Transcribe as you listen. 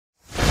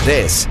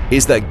This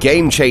is the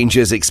Game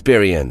Changers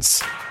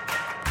Experience.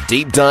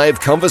 Deep dive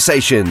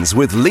conversations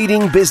with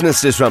leading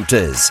business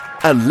disruptors,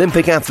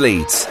 Olympic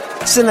athletes,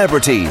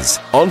 celebrities,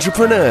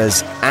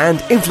 entrepreneurs, and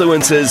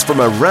influencers from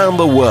around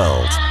the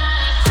world.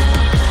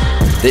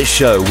 This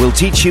show will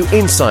teach you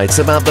insights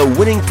about the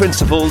winning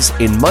principles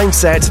in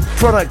mindset,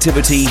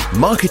 productivity,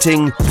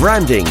 marketing,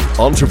 branding,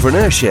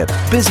 entrepreneurship,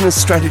 business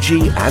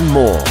strategy, and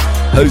more.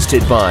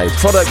 Hosted by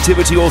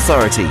productivity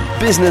authority,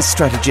 business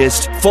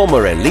strategist,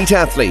 former elite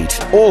athlete,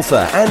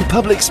 author, and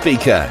public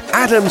speaker,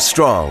 Adam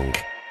Strong.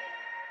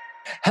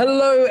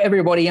 Hello,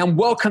 everybody, and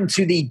welcome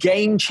to the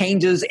Game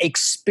Changers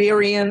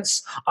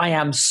Experience. I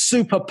am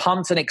super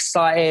pumped and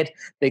excited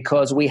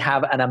because we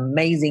have an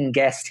amazing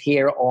guest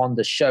here on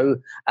the show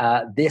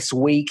this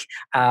week.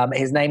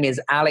 His name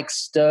is Alex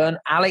Stern.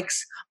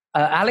 Alex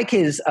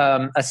is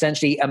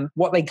essentially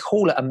what they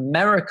call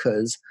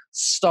America's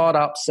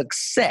startup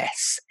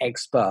success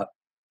expert.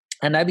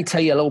 And let me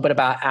tell you a little bit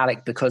about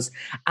Alec, because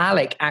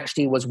Alec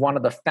actually was one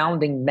of the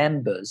founding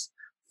members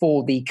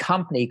for the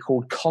company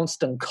called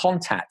Constant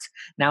Contact.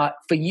 Now,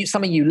 for you,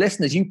 some of you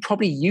listeners, you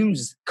probably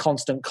use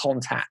Constant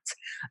Contact.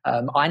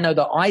 I know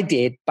that I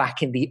did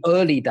back in the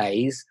early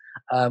days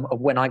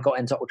of when I got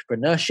into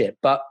entrepreneurship,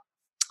 but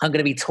I'm going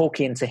to be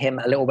talking to him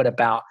a little bit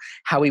about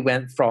how he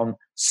went from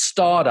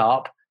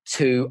startup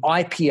to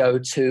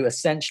IPO to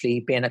essentially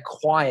being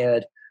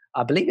acquired.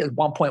 I believe it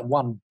was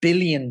 $1.1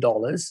 billion,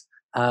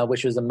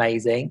 which was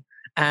amazing.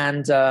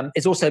 And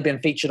it's also been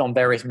featured on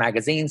various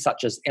magazines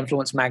such as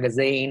Influence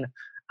Magazine,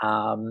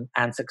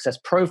 and Success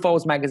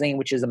Profiles magazine,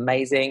 which is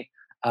amazing.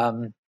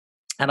 And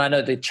I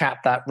know the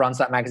chap that runs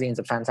that magazine is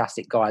a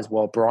fantastic guy as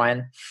well,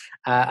 Brian.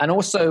 And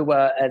also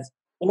has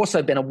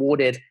also been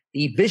awarded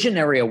the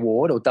Visionary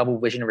Award or Double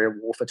Visionary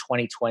Award for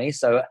 2020.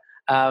 So,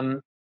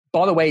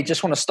 by the way,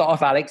 just want to start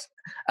off, Alex,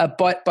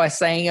 by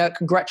saying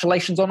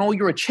congratulations on all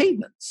your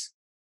achievements.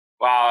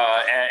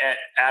 Wow,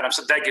 Adam,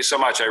 so thank you so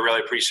much. I really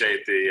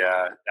appreciate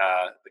the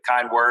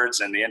kind words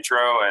and the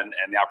intro and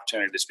the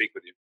opportunity to speak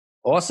with you.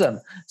 Awesome.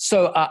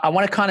 So I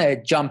want to kind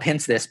of jump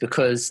into this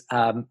because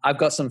I've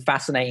got some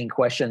fascinating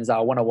questions I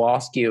want to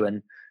ask you,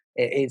 and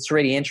it's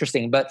really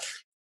interesting. But,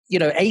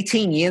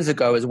 18 years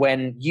ago is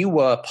when you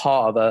were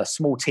part of a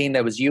small team.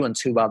 There was you and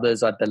two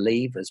others, I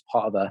believe, as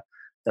part of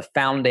the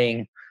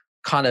founding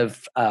kind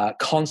of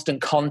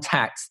Constant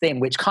Contact thing,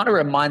 which kind of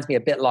reminds me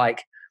a bit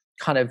like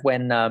kind of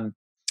when, when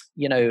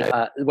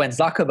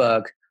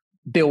Zuckerberg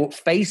built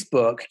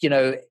Facebook,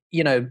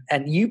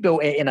 and you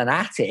built it in an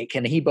attic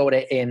and he built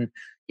it in,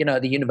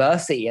 the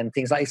university and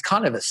things like. It's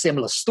kind of a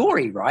similar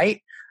story,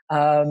 right?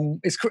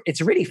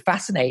 It's really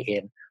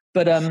fascinating.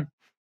 But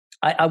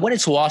I wanted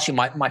to ask you,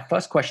 my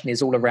first question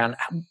is all around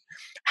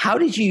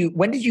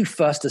when did you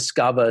first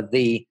discover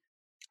the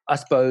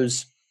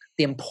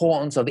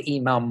importance of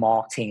email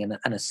marketing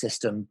and a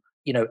system,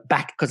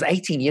 back, because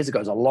 18 years ago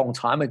is a long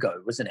time ago,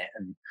 wasn't it?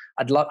 And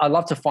I'd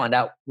love to find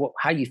out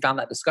how you found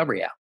that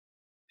discovery out.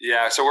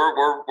 Yeah, so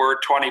we're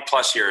 20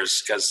 plus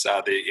years because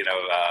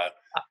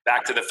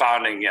back to the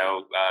founding,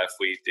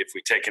 if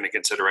we take into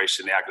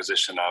consideration the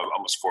acquisition of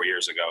almost 4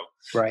 years ago,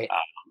 right?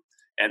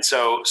 And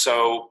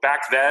so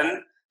back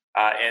then,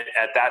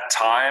 at that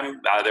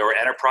time, there were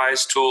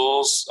enterprise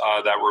tools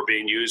that were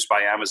being used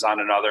by Amazon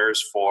and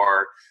others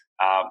for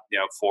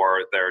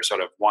their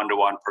sort of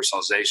one-to-one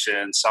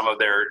personalization. Some of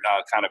their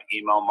kind of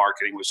email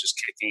marketing was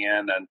just kicking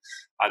in, and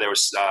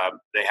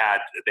they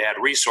had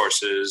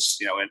resources,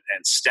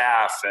 and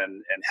staff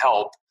and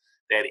help.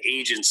 They had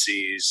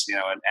agencies,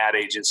 and ad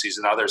agencies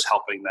and others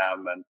helping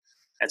them,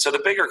 and so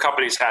the bigger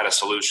companies had a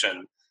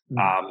solution.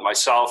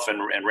 Myself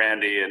and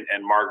Randy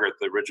and Margaret,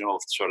 the original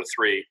sort of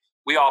three,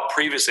 we all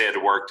previously had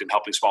worked in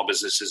helping small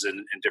businesses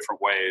in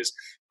different ways,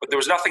 but there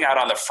was nothing out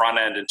on the front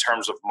end in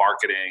terms of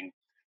marketing.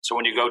 So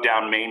when you go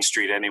down Main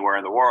Street anywhere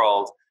in the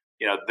world,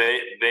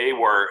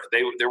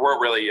 there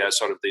weren't really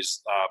sort of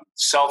these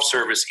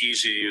self-service,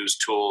 easy-to-use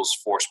tools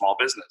for small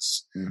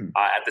business. Mm-hmm.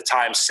 At the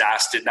time,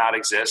 SaaS did not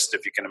exist,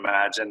 if you can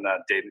imagine,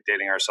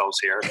 dating ourselves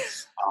here.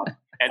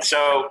 And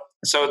so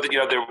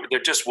there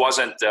just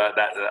wasn't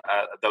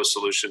those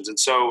solutions. And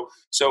so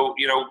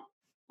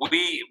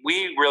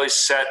we really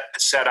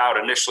set out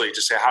initially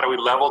to say, how do we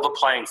level the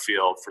playing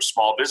field for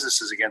small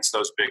businesses against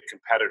those big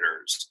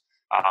competitors?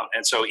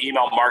 And so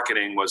email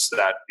marketing was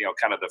that,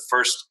 kind of the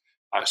first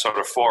sort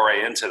of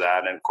foray into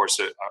that. And of course,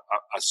 a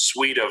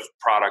suite of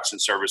products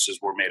and services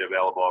were made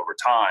available over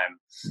time.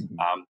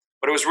 Mm-hmm.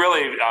 But it was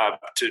really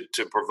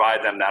to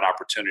provide them that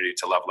opportunity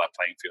to level that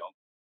playing field.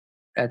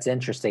 That's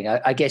interesting.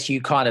 I guess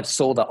you kind of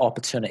saw the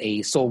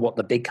opportunity, saw what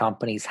the big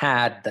companies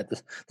had that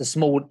the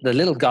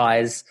little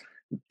guys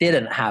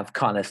didn't have,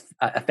 kind of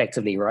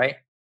effectively, right?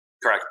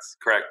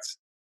 Correct.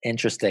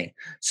 Interesting.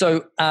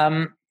 So,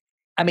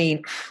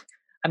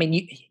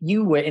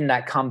 you were in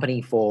that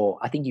company for,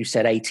 I think you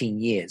said 18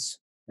 years,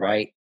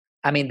 right?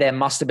 There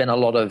must have been a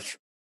lot of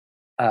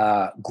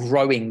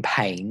growing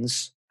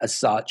pains as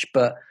such,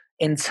 but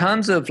in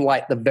terms of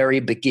like the very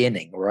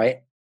beginning,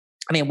 right?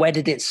 I mean, where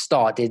did it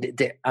start?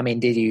 Did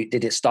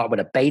it start with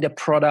a beta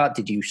product?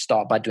 Did you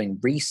start by doing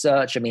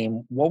research? I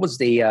mean, what was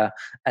the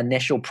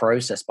initial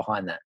process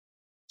behind that?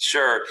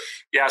 Sure.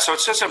 Yeah. So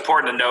it's just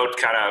important to note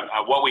kind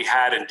of what we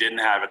had and didn't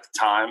have at the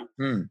time.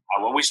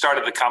 When we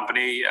started the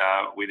company,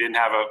 we didn't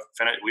have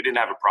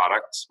a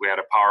product. We had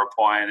a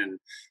PowerPoint and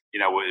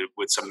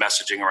with some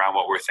messaging around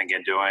what we're thinking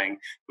and doing.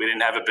 We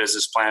didn't have a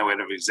business plan. We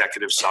didn't have an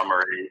executive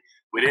summary.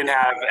 We didn't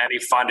have any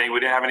funding. We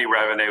didn't have any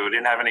revenue. We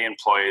didn't have any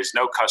employees,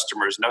 no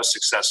customers, no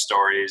success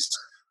stories,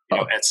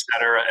 et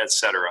cetera, et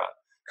cetera.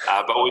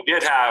 But what we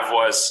did have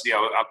was,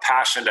 a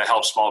passion to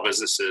help small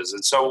businesses.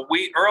 And so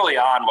we early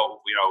on,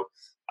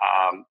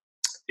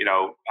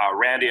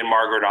 Randy and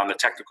Margaret on the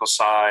technical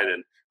side,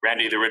 and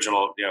Randy, the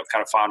original,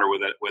 kind of founder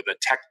with a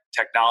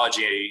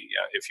technology,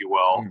 if you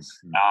will.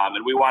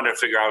 And we wanted to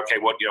figure out, okay,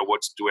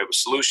 do we have a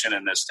solution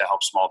in this to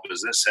help small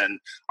business? And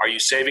are you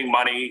saving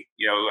money,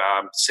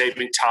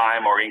 saving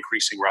time, or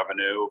increasing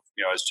revenue?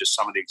 As just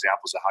some of the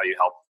examples of how you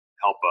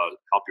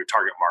help your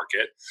target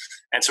market.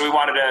 And so we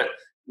wanted to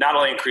not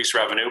only increase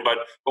revenue, but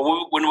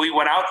when we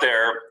went out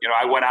there,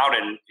 I went out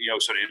and,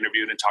 sort of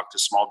interviewed and talked to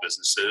small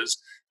businesses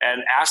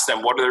and asked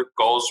them, what are their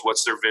goals?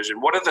 What's their vision?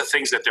 What are the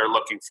things that they're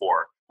looking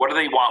for? What do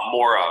they want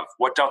more of?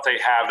 What don't they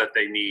have that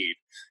they need?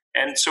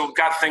 And so we've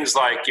got things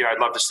like, I'd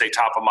love to stay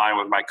top of mind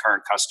with my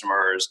current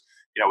customers.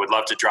 Would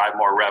love to drive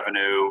more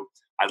revenue.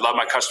 I'd love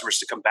my customers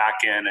to come back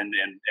in and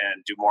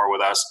do more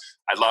with us.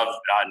 I'd love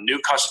new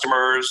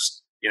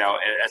customers,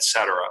 et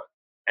cetera.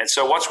 And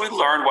so once we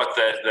learned what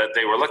that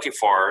they were looking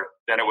for,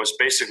 then it was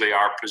basically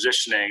our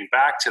positioning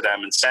back to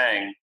them and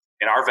saying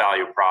in our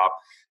value prop,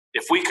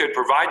 if we could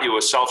provide you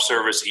a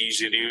self-service,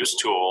 easy-to-use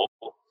tool,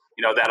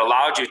 that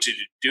allowed you to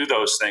do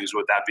those things,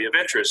 would that be of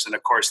interest? And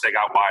of course, they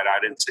got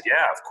wide-eyed and said,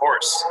 yeah, of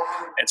course.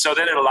 And so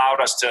then it allowed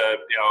us to,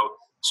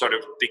 sort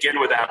of begin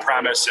with that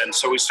premise. And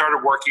so we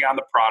started working on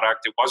the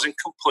product. It wasn't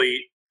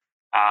complete.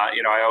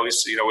 We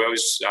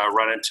always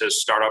run into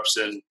startups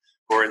and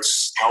we're in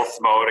stealth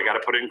mode. I got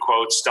to put it in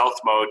quotes, stealth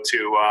mode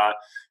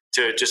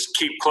to just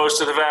keep close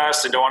to the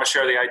vest and don't want to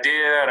share the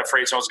idea and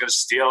afraid someone's going to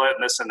steal it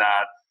and this and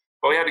that.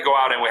 But we had to go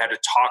out and we had to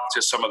talk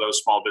to some of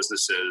those small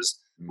businesses,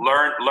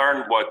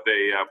 learn what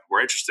they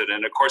were interested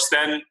in. Of course,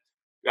 then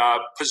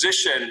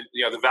position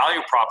the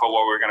value prop of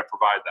what we were going to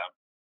provide them.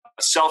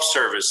 A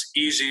self-service,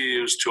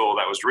 easy-to-use tool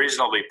that was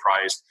reasonably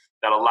priced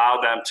that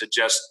allowed them to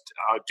just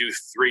do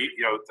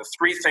the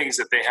three things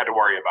that they had to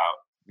worry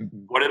about.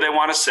 What do they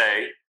want to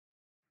say?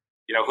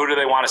 Who do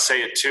they want to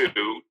say it to?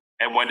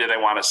 And when do they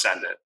want to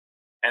send it?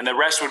 And the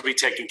rest would be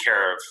taken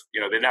care of. They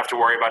didn't have to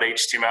worry about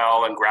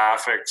HTML and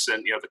graphics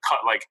and, the cut,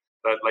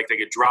 like they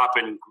could drop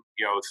in,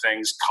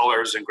 things,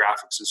 colors and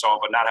graphics and so on,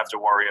 but not have to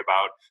worry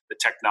about the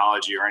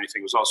technology or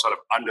anything. It was all sort of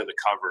under the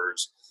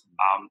covers.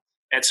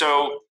 And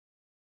so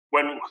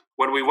when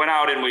we went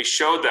out and we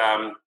showed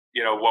them,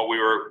 what we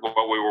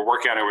were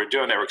working on and we were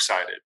doing, they were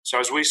excited. So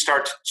as we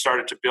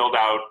started to build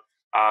out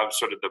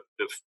sort of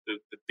the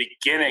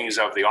beginnings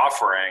of the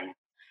offering,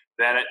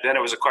 then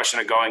it was a question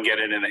of going and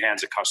getting it in the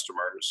hands of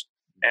customers.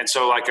 And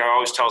so, like I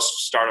always tell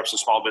startups and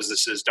small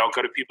businesses, don't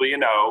go to people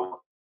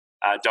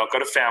don't go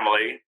to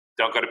family,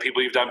 don't go to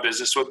people you've done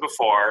business with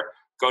before,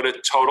 go to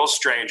total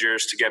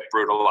strangers to get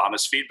brutal,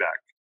 honest feedback.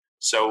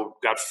 So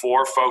got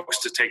 4 folks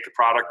to take the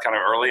product kind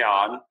of early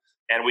on,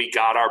 and we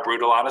got our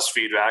brutal, honest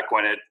feedback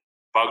when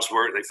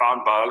they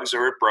found bugs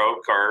or it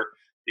broke or,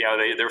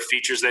 there were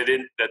features that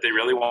they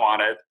really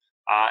wanted.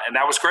 And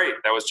that was great.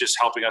 That was just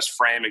helping us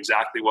frame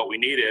exactly what we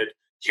needed,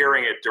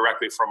 hearing it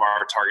directly from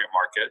our target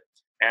market.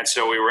 And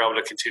so we were able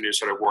to continue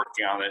sort of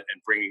working on it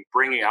and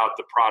bringing out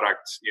the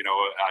product,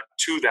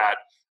 to that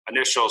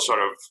initial sort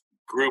of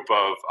group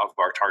of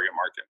our target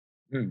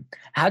market.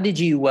 How did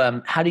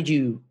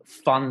you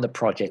fund the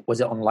project?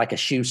 Was it on like a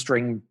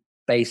shoestring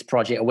based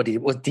project, or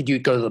did you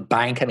go to the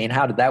bank? I mean,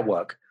 how did that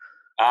work?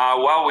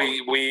 Well,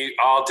 we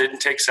all didn't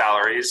take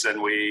salaries,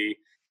 and we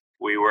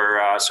were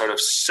sort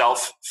of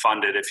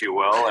self-funded, if you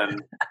will,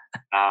 and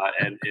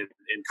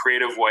in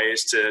creative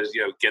ways to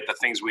get the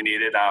things we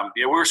needed.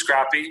 We were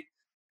scrappy,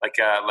 like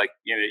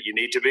you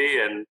need to be,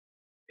 and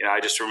I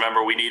just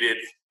remember we needed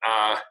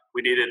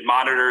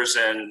monitors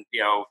and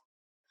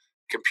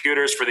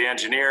computers for the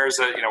engineers.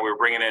 That we were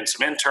bringing in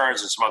some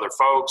interns and some other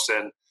folks,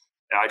 and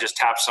I just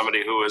tapped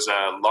somebody who was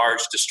a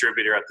large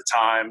distributor at the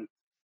time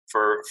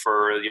for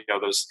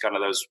those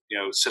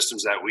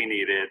systems that we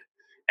needed.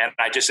 And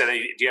I just said,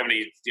 hey, do you have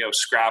any,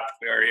 scrap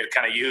or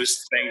kind of used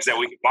things that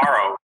we could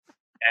borrow?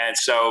 And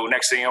so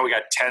next thing you know, we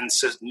got 10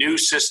 new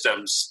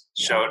systems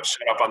showed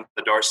up on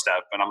the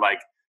doorstep. And I'm like,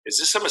 is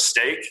this a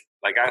mistake?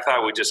 Like, I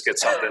thought we'd just get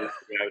something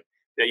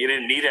that you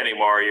didn't need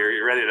anymore.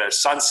 You're ready to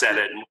sunset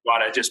it and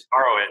want to just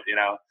borrow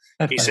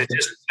it, He said,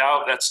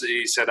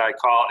 he said, I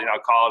called,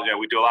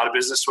 we do a lot of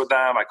business with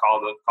them. I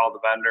called the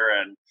vendor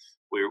and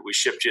we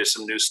shipped you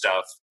some new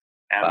stuff.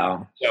 And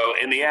wow. So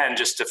in the end,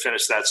 just to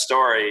finish that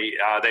story,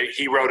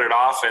 he wrote it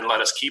off and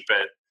let us keep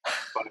it.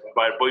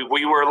 But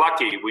we were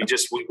lucky.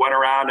 We went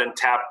around and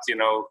tapped,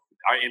 into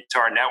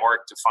our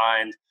network to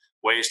find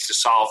ways to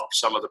solve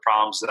some of the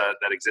problems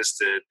that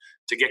existed,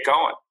 to get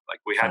going. Like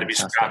we had to be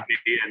Fantastic. scrappy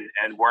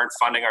and weren't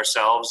funding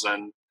ourselves,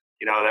 and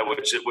that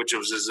which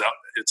was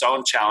its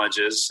own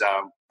challenges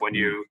when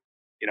you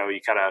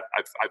kind of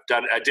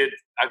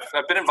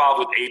I've been involved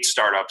with 8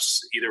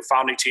 startups, either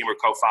founding team or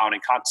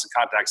co-founding. Constant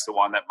Contact's the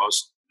one that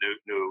most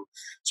knew.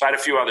 So I had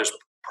a few others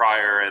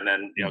prior, and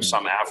then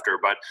some after.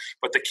 But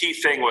the key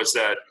thing was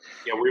that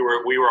we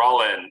were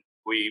all in.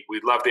 We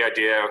loved the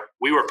idea.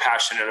 We were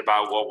passionate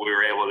about what we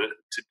were able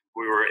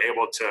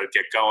to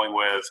get going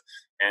with,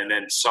 and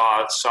then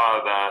saw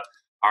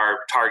our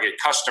target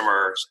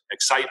customers'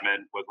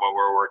 excitement with what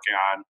we're working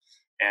on,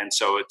 and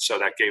so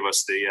that gave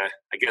us the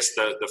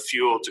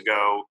fuel to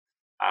go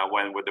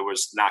when there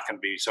was not going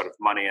to be sort of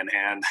money in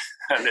hand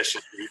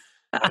initially.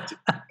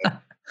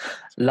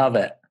 Love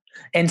it.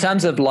 In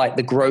terms of like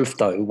the growth,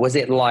 though, was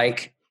it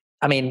like?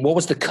 I mean, what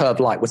was the curve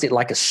like? Was it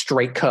like a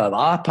straight curve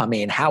up? I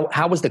mean, how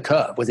was the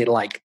curve? Was it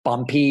like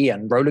bumpy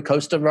and roller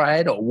coaster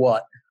ride, or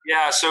what?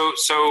 Yeah, so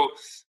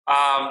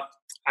I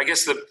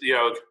guess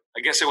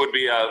it would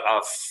be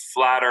a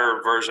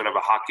flatter version of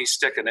a hockey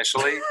stick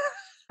initially.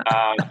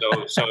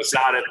 So it's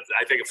not at,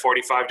 I think, a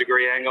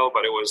 45-degree angle,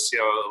 but it was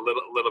a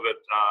little bit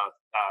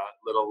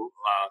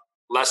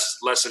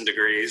less in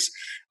degrees.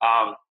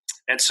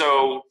 And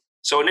so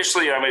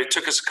initially, it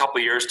took us a couple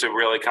of years to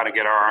really kind of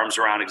get our arms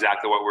around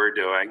exactly what we were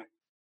doing.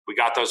 We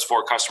got those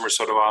 4 customers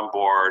sort of on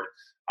board.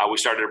 We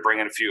started to bring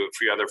in a few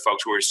other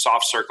folks who were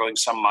soft circling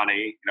some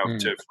money,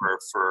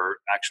 for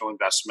actual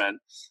investment.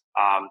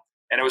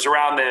 And it was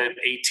around the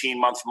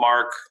 18-month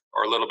mark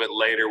or a little bit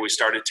later, we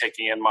started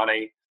taking in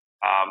money,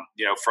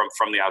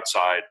 from the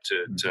outside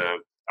to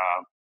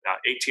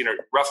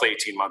roughly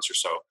 18 months or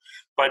so.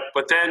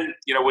 But then,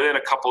 within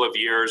a couple of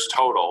years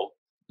total,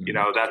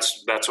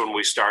 that's when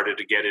we started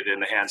to get it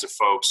in the hands of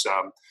folks.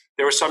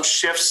 There were some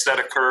shifts that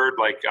occurred,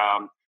 like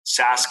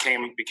SaaS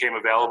became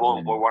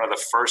available. We're one of the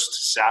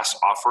first SaaS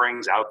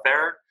offerings out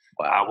there.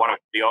 Wow. One of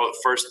the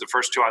first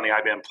 2 on the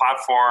IBM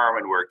platform,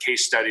 and we're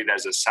case studied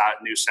as a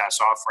new SaaS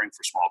offering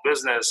for small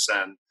business.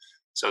 And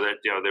so that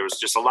there was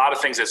just a lot of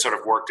things that sort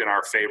of worked in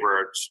our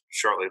favor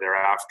shortly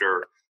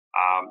thereafter.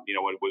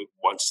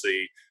 Once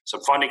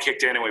some funding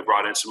kicked in, and we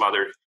brought in some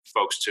other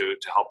folks to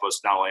help us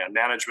not only on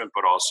management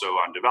but also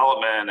on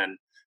development and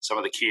some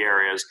of the key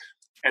areas.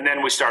 And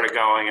then we started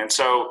going. And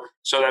so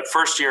that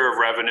first year of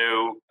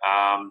revenue,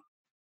 I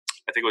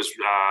think it was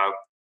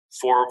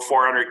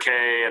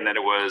 400K, and then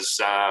it was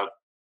or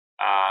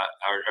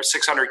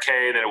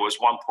 600K, then it was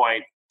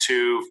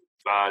 1.2,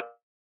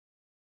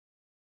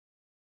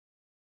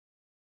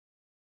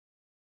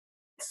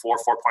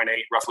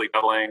 4.8, roughly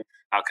doubling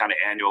kind of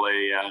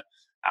annually.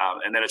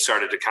 And then it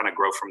started to kind of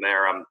grow from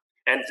there.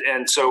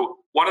 And so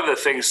one of the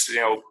things,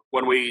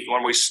 when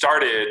we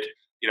started,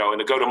 in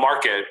the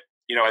go-to-market,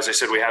 as I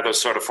said, we had those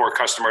sort of 4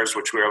 customers,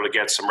 which we were able to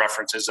get some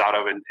references out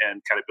of and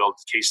kind of build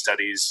case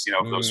studies,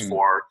 of those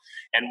 4.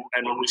 And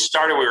when we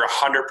started, we were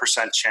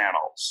 100%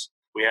 channels.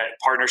 We had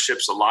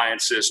partnerships,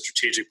 alliances,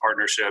 strategic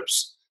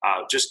partnerships,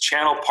 just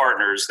channel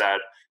partners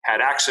that had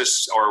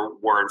access or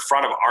were in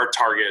front of our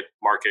target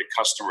market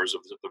customers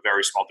of the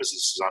very small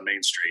businesses on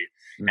Main Street.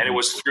 And it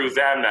was through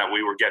them that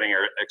we were getting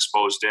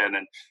exposed in.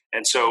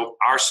 And so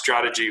our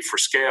strategy for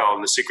scale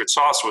and the secret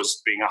sauce was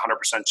being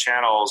 100%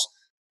 channels.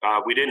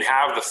 We didn't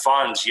have the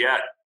funds yet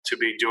to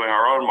be doing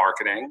our own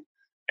marketing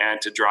and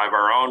to drive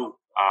our own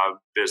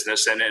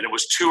business. And it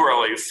was too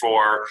early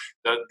for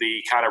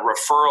the kind of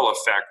referral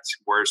effect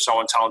where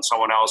someone telling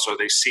someone else, or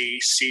they see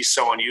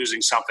someone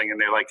using something and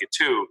they like it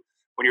too.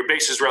 When your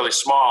base is really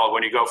small,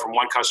 when you go from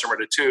 1 customer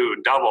to 2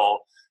 and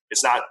double,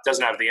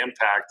 doesn't have the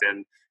impact.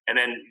 And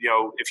then,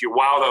 if you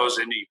wow those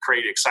and you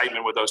create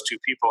excitement with those 2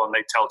 people and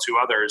they tell 2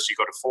 others, you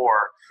go to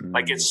 4.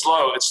 Like it's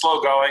slow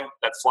going.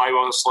 That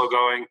flywheel is slow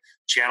going.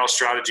 Channel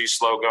strategy is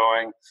slow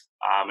going.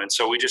 And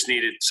so we just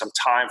needed some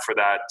time for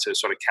that to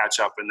sort of catch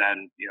up and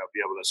then,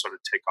 be able to sort of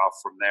take off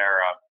from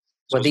there.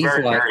 So it was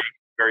very, very,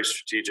 very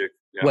strategic.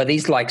 Yeah. Were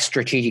these like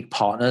strategic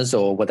partners,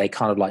 or were they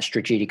kind of like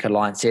strategic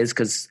alliances?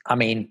 Because or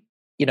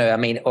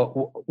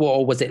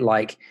was it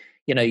like,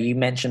 you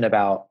mentioned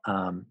about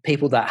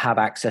people that have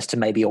access to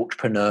maybe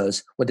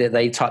entrepreneurs. Were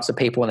they types of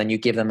people, and then you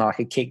give them like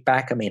a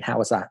kickback? I mean, how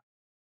was that?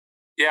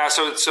 Yeah,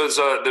 so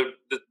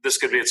this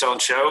could be its own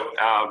show.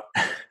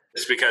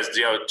 It's because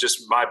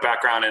just my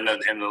background in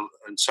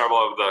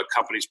several of the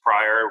companies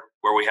prior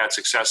where we had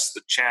success,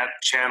 the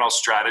channel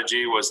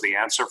strategy was the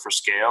answer for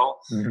scale.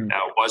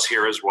 It was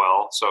here as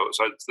well. So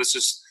this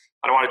is,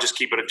 I don't want to just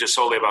keep it just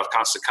solely about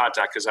Constant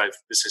Contact, because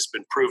this has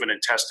been proven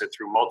and tested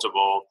through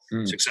multiple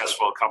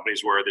successful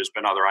companies where there's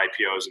been other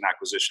IPOs and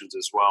acquisitions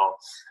as well.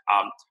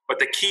 But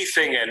the key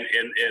thing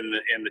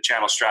in the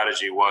channel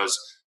strategy was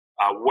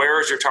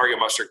where is your target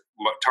market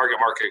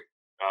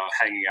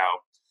hanging out?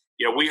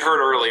 We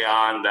heard early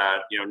on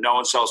that no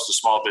one sells to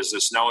small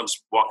business, no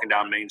one's walking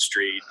down Main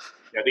Street.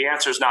 The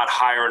answer is not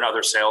hire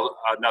another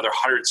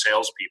 100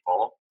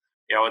 salespeople.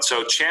 And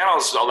so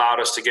channels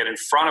allowed us to get in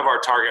front of our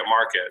target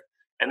market.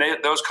 And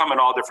those come in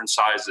all different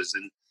sizes.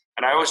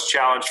 And I always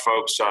challenge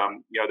folks,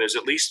 there's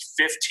at least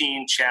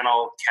 15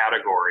 channel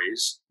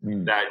categories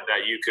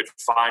that you could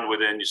find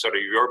within sort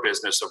of your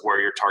business of where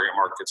your target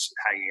market's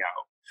hanging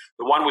out.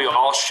 The one we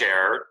all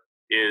share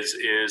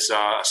is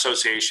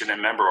association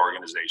and member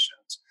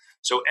organizations.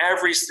 So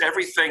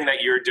everything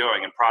that you're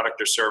doing in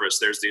product or service,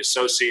 there's the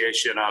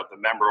association of the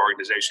member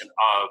organization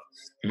of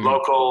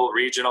local,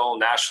 regional,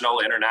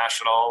 national,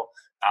 international.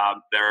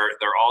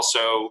 They're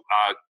also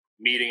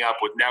meeting up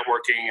with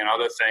networking and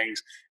other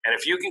things. And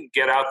if you can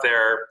get out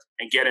there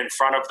and get in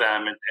front of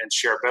them and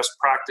share best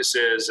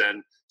practices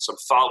and some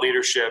thought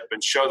leadership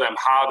and show them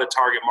how the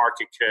target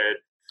market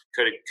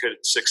could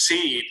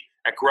succeed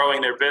at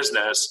growing their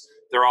business,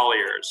 they're all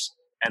ears.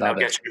 And they'll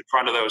get you in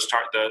front of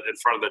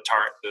the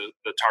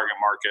target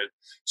market.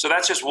 So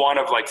that's just one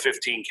of like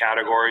 15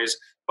 categories.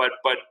 But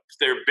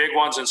there are big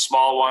ones and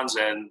small ones,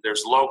 and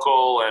there's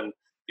local, and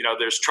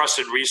there's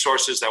trusted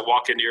resources that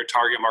walk into your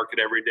target market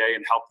every day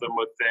and help them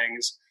with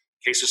things.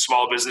 In case of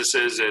small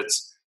businesses,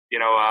 it's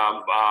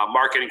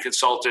marketing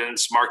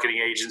consultants,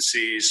 marketing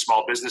agencies,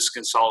 small business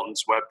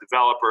consultants, web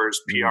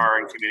developers, PR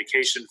and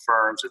communication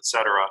firms,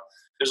 etc.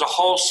 There's a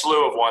whole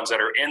slew of ones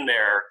that are in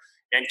there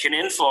and can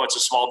influence a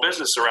small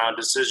business around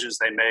decisions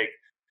they make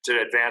to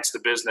advance the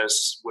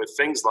business with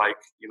things like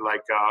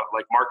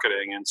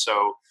marketing. And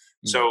so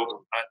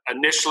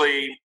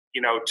initially,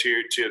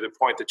 to the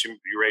point that you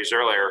raised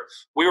earlier,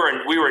 we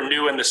were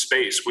new in the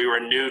space. We were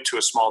new to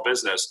a small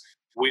business.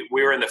 We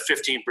were in the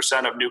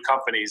 15% of new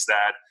companies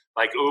that,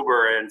 like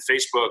Uber and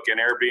Facebook and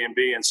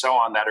Airbnb and so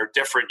on, that are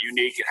different,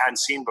 unique, hadn't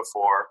seen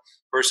before,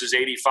 versus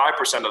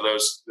 85% of the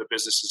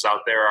businesses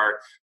out there are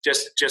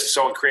just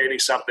so creating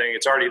something.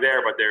 It's already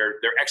there, but they're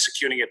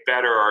executing it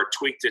better or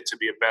tweaked it to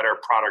be a better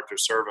product or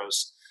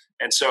service.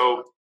 And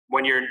so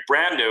when you're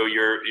brand new,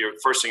 your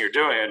first thing you're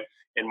doing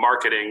in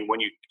marketing, when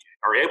you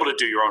are able to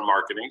do your own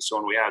marketing, so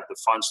when we had the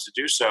funds to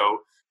do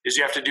so, is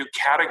you have to do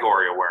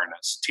category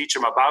awareness, teach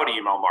them about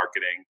email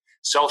marketing,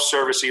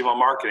 self-service email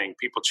marketing.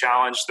 People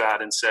challenged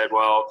that and said,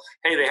 well,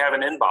 hey, they have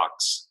an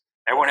inbox.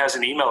 Everyone has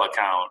an email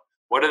account.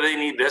 What do they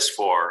need this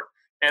for?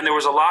 And there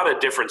was a lot of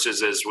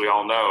differences, as we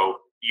all know,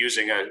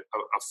 using a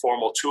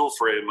formal tool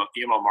for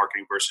email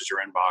marketing versus your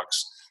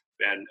inbox,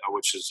 and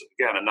which is,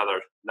 again,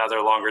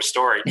 another longer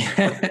story.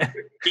 The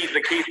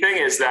key thing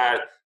is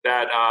that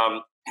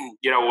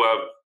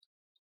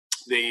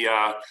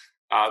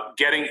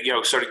getting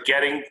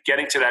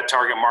to that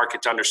target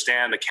market to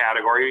understand the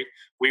category.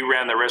 We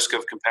ran the risk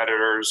of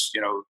competitors,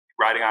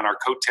 riding on our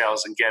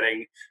coattails and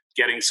getting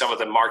some of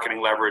the marketing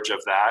leverage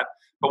of that.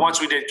 But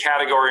once we did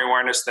category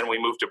awareness, then we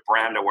moved to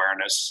brand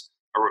awareness,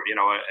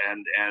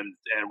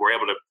 and we're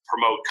able to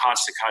promote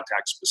Constant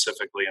Contact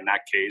specifically in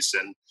that case.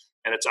 And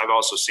I've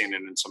also seen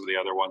it in some of the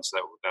other ones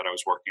that I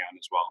was working on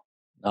as well.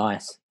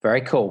 Nice.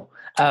 Very cool.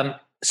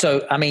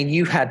 So, I mean,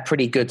 you've had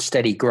pretty good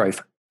steady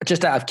growth.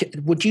 Just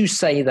would you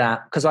say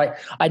that, because I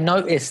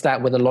noticed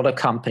that with a lot of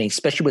companies,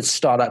 especially with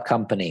startup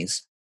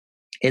companies,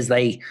 is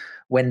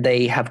when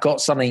they have got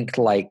something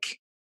like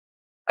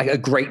a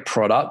great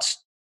product,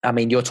 I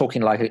mean, you're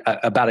talking like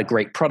about a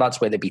great product,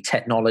 whether it be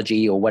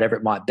technology or whatever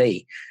it might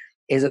be,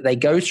 is that they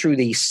go through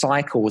these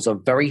cycles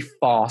of very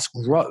fast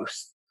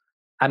growth.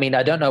 I mean,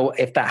 I don't know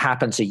if that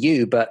happened to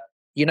you, but,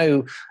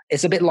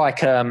 it's a bit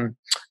like there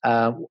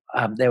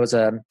was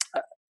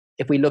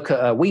if we look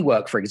at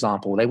WeWork, for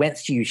example, they went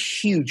through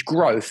huge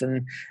growth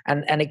and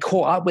it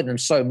caught up with them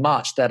so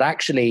much that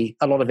actually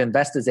a lot of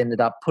investors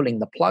ended up pulling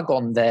the plug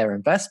on their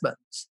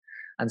investments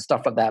and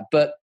stuff like that.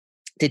 But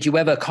did you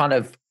ever kind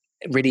of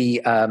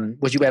really,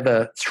 was you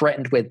ever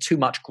threatened with too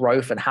much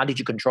growth, and how did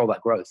you control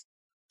that growth?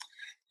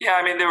 Yeah,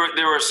 I mean,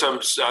 there were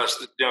some,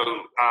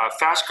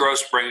 fast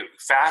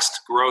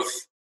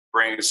growth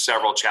brings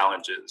several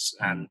challenges,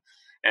 and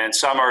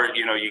some are,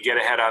 you get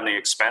ahead on the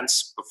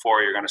expense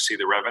before you're going to see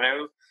the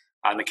revenue.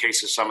 In the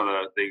case of some of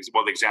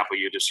the example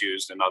you just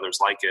used and others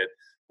like it,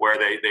 where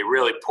they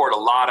really poured a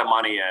lot of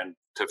money in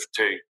to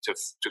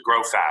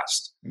grow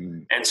fast.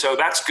 And so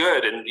that's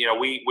good. And,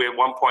 we at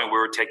one point we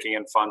were taking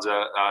in funds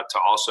to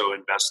also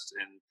invest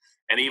in,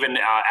 and even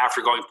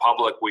after going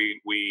public,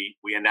 we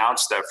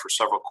announced that for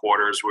several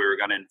quarters we were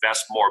going to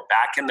invest more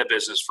back in the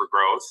business for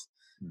growth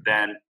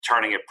than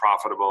turning it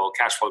profitable,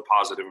 cash flow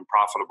positive and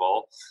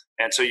profitable.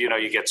 And so,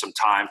 you get some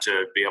time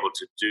to be able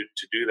to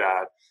do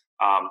that.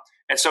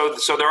 And so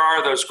there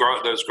are those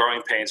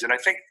growing pains. And I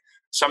think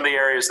some of the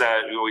areas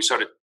that we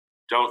sort of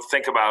don't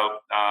think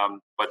about,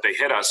 but they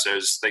hit us,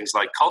 is things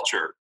like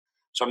culture.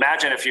 So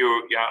imagine if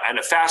you in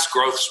a fast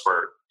growth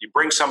spurt, you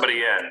bring somebody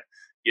in,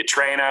 you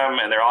train them,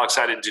 and they're all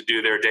excited to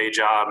do their day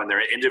job, and they're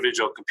an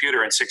individual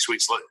contributor, and 6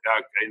 weeks later,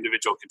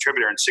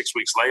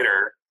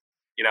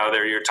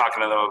 you're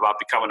talking to them about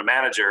becoming a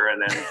manager,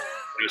 and then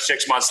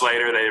 6 months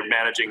later they're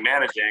managing,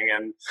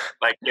 and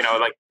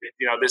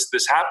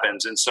this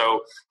happens. And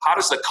so, how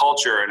does the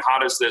culture and how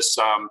does this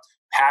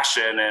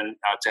passion and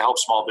to help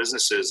small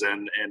businesses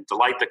and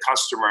delight the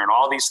customer and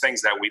all these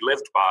things that we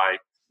lived by,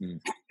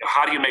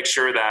 how do you make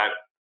sure that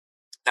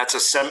that's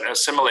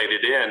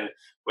assimilated in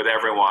with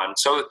everyone.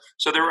 So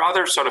there are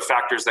other sort of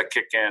factors that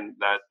kick in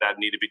that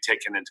need to be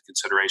taken into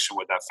consideration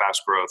with that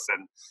fast growth.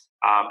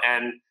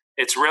 And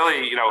it's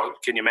really,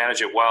 can you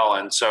manage it well?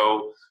 And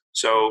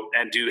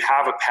and do you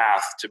have a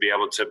path to be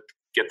able to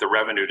get the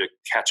revenue to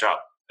catch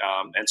up?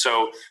 And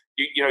so,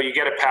 you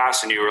get a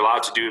pass and you're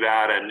allowed to do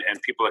that, and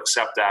people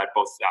accept that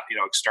both,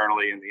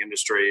 externally in the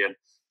industry, and,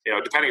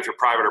 depending if you're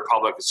private or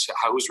public, it's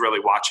who's really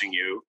watching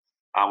you.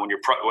 When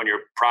you're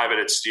private,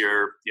 it's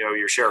your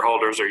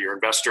shareholders or your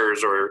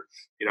investors or,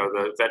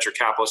 the venture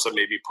capitalists that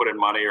maybe put in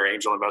money or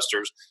angel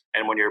investors.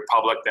 And when you're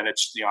public, then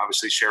it's,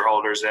 obviously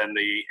shareholders and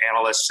the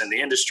analysts in the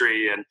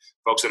industry and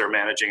folks that are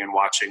managing and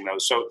watching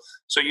those. So,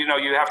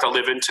 you have to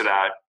live into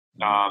that,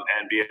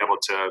 and be able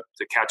to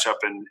catch up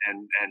and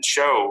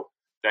show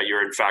that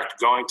you're in fact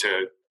going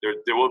to,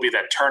 there will be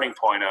that turning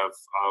point of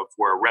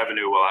where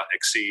revenue will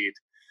exceed,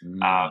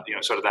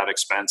 sort of that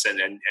expense, and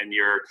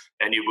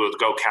you will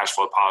go cash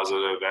flow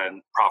positive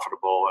and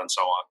profitable and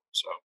so on.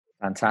 So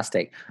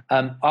fantastic.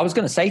 I was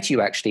going to say to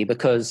you actually,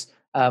 because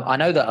I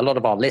know that a lot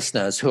of our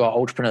listeners who are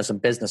entrepreneurs and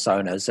business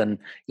owners, and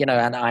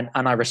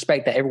and I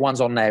respect that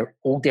everyone's on their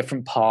all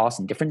different paths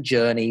and different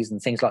journeys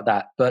and things like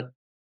that. But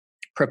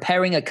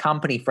preparing a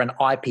company for an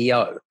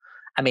IPO,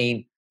 I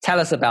mean, tell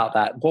us about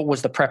that. What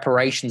was the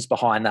preparations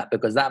behind that?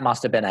 Because that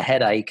must have been a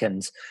headache,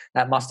 and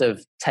that must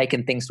have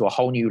taken things to a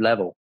whole new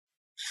level.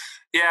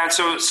 Yeah,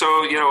 so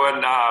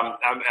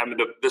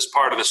and this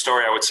part of the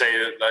story, I would say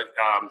that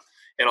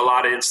in a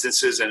lot of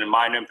instances, and in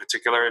mine in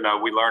particular,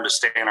 we learned to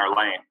stay in our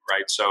lane,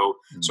 right? So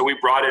we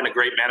brought in a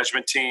great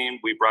management team.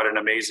 We brought an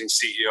amazing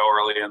CEO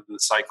early in the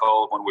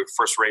cycle when we were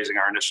first raising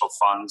our initial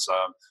funds.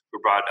 We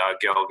brought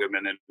Gail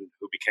Goodman in,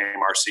 who became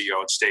our CEO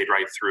and stayed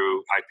right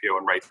through IPO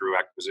and right through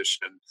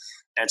acquisition.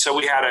 And so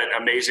we had an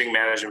amazing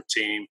management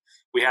team.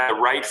 We had the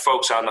right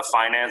folks on the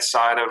finance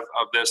side of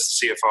this,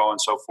 CFO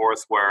and so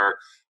forth, where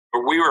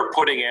we were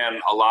putting in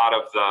a lot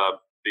of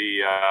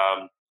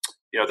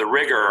the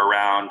rigor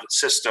around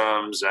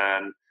systems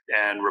and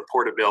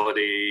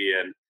reportability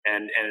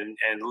and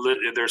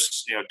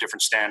there's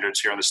different standards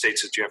here in the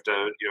States that you have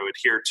to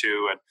adhere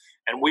to,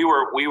 and we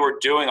were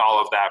doing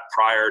all of that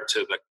prior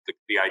to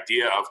the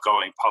idea of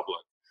going public.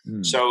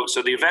 So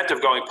the event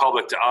of going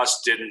public to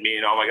us didn't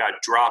mean, oh my God,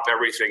 drop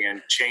everything and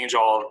change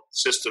all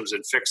systems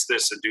and fix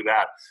this and do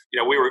that.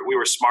 We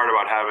were smart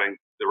about having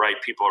the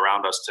right people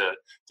around us to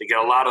get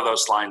a lot of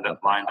those lined up.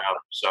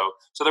 So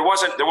there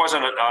wasn't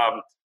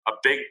a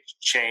big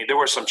change. There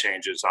were some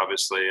changes,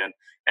 obviously,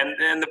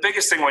 and the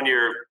biggest thing when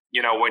you're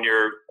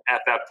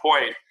at that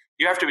point,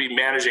 you have to be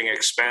managing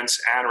expense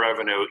and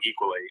revenue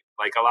equally.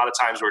 Like a lot of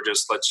times we're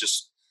just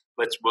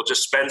we'll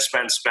just spend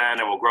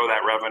and we'll grow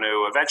that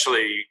revenue.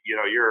 Eventually,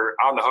 you're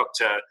on the hook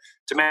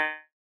to manage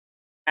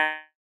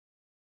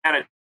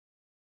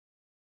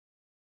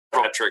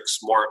metrics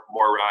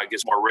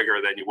gives more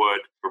rigor than you would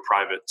for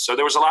private. So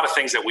there was a lot of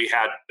things that we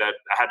had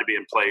to be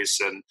in place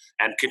and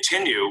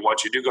continue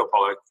once you do go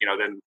public.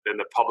 Then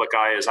the public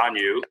eye is on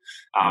you,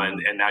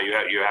 and now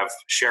you have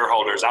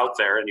shareholders out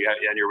there, and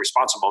you're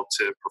responsible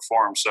to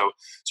perform. So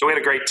we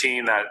had a great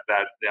team that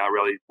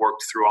really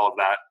worked through all of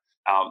that,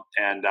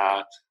 and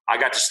I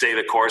got to stay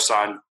the course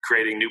on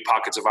creating new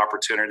pockets of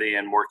opportunity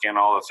and working on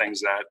all the things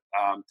that.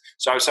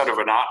 So I was sort of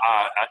an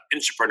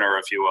entrepreneur,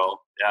 if you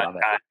will,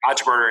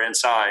 entrepreneur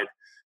inside,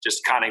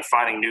 just kind of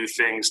finding new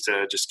things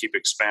to just keep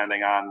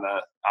expanding on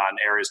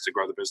areas to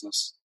grow the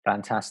business.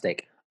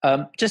 Fantastic.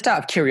 Just out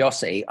of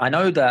curiosity, I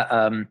know that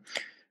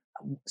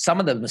some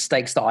of the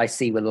mistakes that I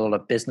see with a lot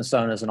of business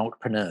owners and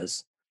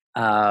entrepreneurs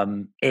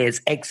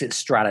is exit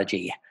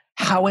strategy.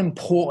 How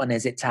important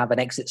is it to have an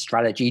exit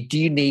strategy? Do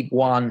you need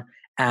one?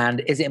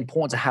 And is it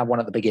important to have one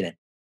at the beginning?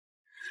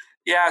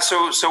 Yeah.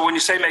 So when you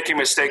say making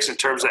mistakes in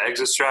terms of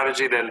exit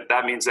strategy, then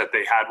that means that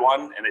they had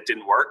one and it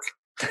didn't work.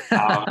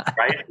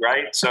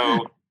 Right.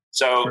 So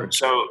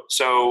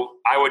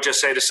I would just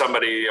say to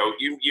somebody,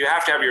 you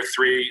have to have your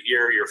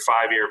 3-year, your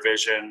 5-year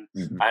vision,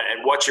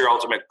 and what's your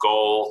ultimate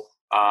goal,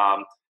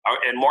 and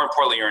more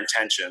importantly, your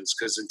intentions,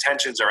 because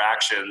intentions are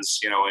actions,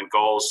 and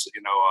goals,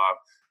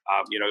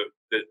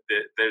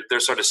 they're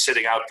sort of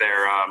sitting out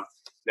there.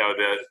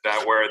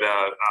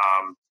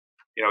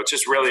 It's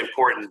just really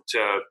important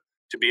to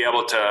be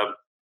able to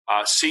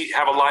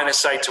have a line of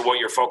sight to what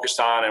you're focused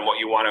on and where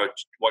you want to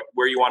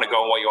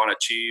go and what you want to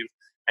achieve.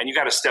 And you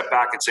got to step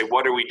back and say,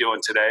 what are we doing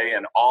today?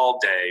 And all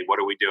day, what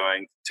are we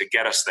doing to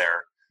get us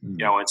there?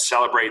 And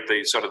celebrate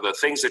the sort of the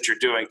things that you're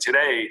doing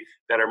today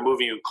that are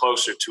moving you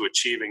closer to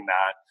achieving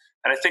that.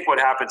 And I think what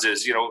happens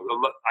is,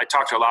 I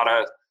talk to a lot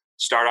of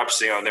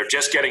startups, and they're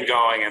just getting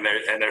going, and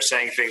they're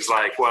saying things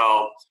like,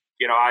 well,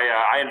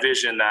 I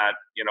envision that,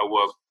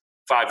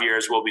 5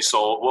 years we'll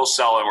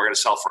sell, and we're going to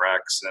sell for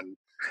X.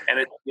 And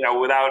it,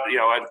 without,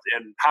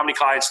 and how many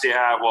clients do you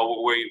have?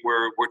 Well,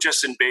 we're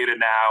just in beta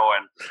now,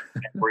 and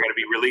we're going to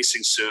be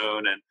releasing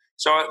soon. And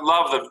so I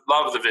love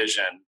the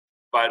vision,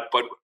 but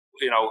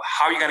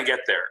how are you going to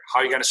get there? How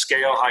are you going to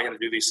scale? How are you going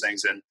to do these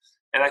things? And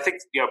I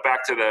think,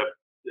 back to the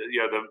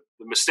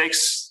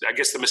mistakes, I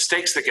guess the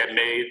mistakes that get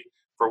made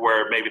for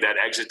where maybe that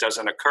exit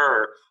doesn't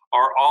occur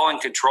are all in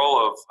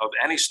control of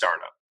any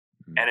startup.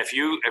 And if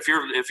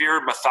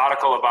you're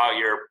methodical about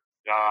your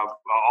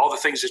all the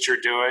things that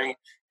you're doing,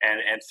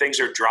 and things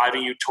are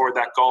driving you toward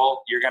that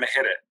goal, you're going to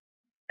hit it.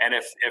 And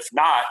if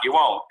not, you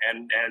won't.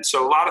 And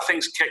so a lot of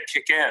things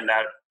kick in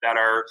that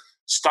are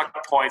stuck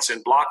points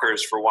and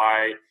blockers for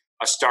why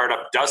a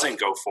startup doesn't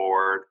go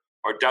forward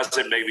or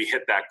doesn't maybe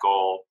hit that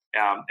goal.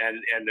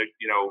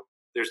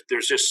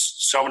 There's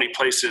just so many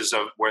places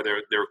of where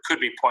there could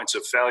be points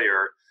of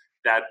failure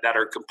that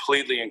are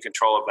completely in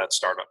control of that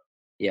startup.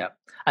 Yeah.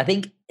 I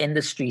think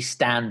industry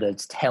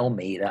standards tell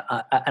me that,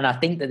 and I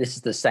think that this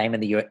is the same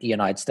in the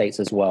United States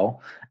as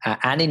well,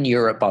 and in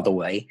Europe, by the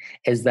way,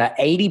 is that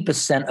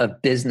 80%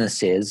 of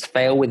businesses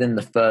fail within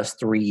the first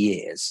 3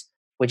 years,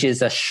 which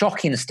is a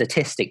shocking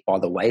statistic, by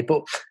the way.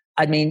 But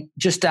I mean,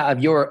 just out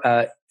of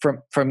your,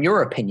 from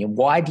your opinion,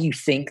 why do you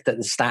think that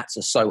the stats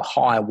are so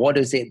high? What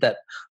is it that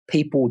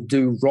people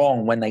do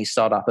wrong when they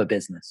start up a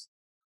business?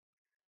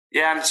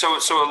 Yeah, and so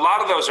a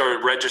lot of those are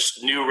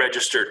new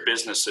registered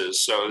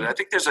businesses. So I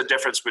think there's a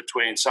difference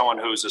between someone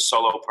who's a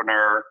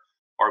solopreneur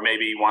or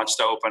maybe wants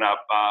to open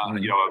up, a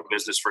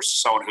business for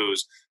someone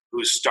who's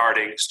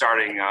starting,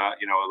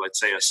 let's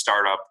say a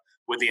startup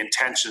with the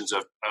intentions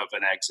of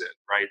an exit,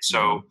 right?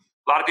 So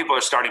a lot of people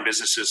are starting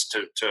businesses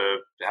to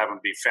have them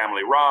be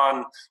family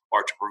run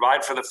or to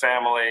provide for the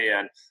family,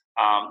 and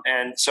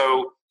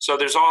so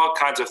there's all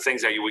kinds of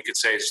things that we could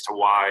say as to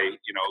why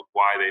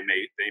they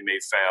may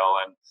fail.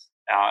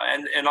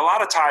 And a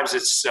lot of times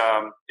it's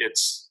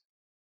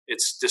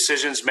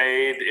decisions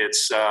made,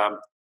 it's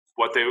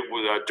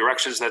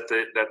directions that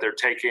they're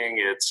taking,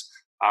 it's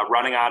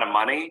running out of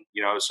money.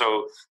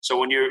 So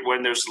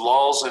when there's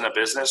lulls in a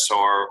business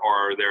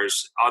or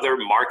there's other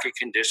market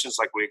conditions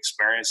like we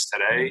experience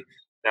today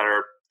that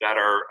are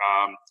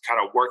kind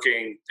of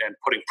working and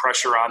putting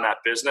pressure on that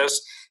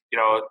business,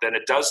 then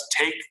it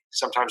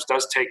sometimes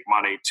does take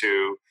money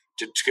to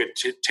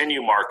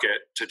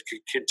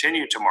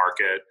continue to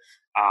market.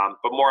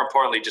 But more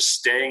importantly, just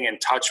staying in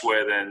touch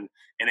with and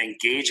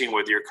engaging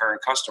with your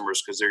current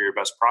customers, because they're your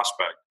best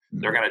prospect.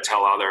 They're going to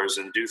tell others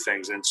and do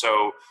things. And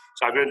so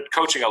I've been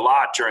coaching a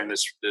lot during the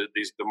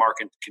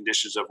market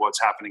conditions of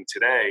what's happening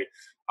today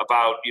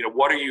about,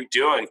 what are you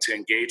doing to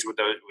engage with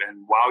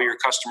and wow your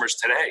customers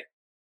today?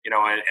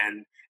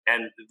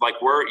 And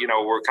like we're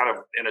kind of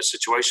in a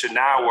situation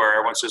now where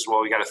everyone says,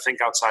 well, we got to think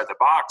outside the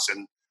box.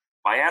 And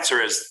my answer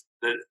is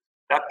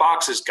that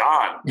box is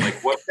gone.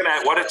 Like what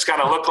it's going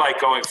to look like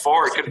going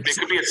forward. It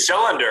could be a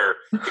cylinder.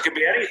 It could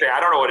be anything. I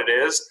don't know what it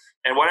is.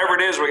 And whatever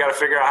it is, we got to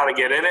figure out how to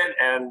get in it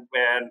and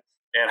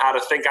how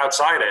to think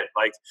outside it.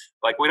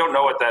 Like we don't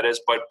know what that is,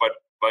 but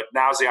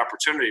now's the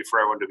opportunity for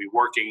everyone to be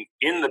working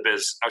on the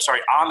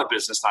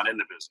business, not in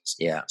the business.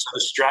 Yeah. So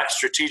the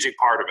strategic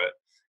part of it.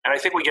 And I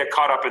think we get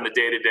caught up in the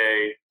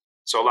day-to-day.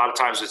 So a lot of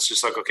times it's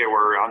just like, okay,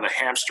 we're on the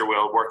hamster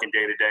wheel working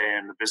day-to-day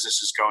and the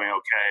business is going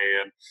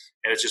okay. And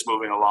it's just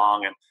moving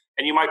along.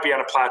 And you might be on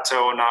a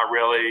plateau and not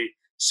really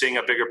seeing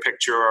a bigger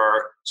picture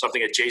or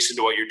something adjacent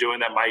to what you're doing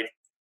that might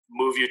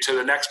move you to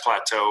the next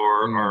plateau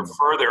or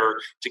further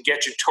to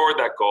get you toward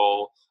that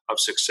goal of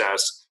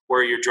success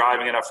where you're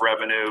driving enough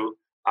revenue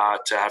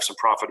to have some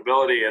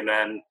profitability and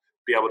then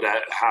be able to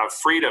have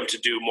freedom to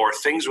do more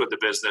things with the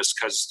business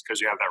because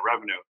you have that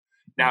revenue.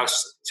 Now,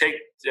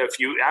 if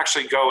you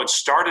actually go and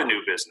start a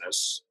new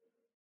business,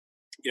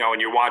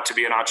 and you want to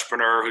be an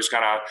entrepreneur who's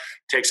going to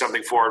take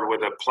something forward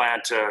with a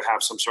plan to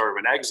have some sort of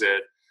an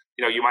exit,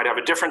 you might have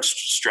a different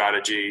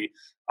strategy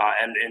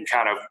and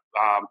kind of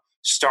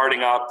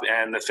starting up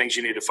and the things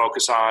you need to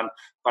focus on.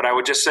 But I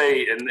would just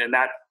say in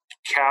that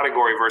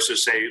category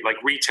versus say like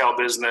retail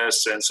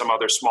business and some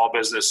other small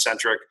business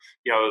centric,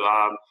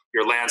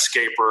 your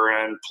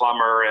landscaper and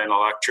plumber and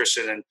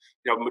electrician and,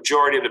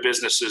 majority of the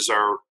businesses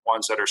are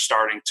ones that are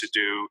starting to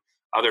do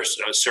other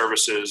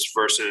services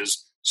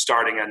versus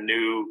starting a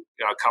new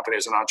company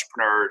as an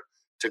entrepreneur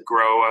to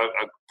grow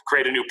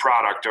create a new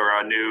product or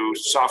a new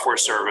software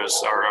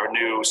service or a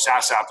new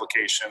SaaS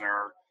application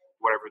or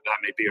whatever that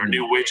may be, or a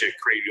new widget,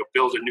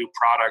 build a new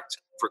product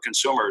for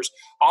consumers.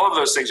 All of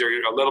those things are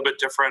a little bit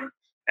different.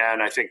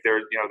 And I think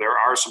there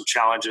are some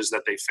challenges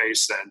that they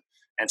face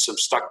and some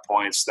stuck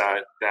points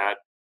that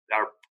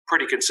are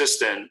pretty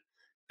consistent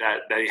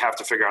that they have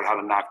to figure out how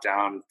to knock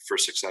down for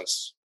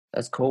success.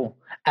 That's cool.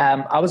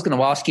 I was going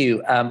to ask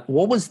you,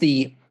 what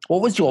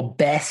was your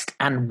best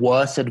and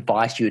worst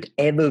advice you'd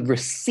ever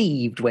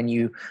received when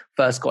you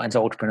first got into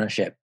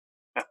entrepreneurship?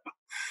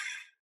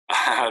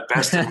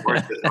 Best and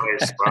worst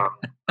advice.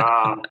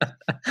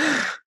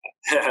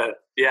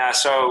 Yeah.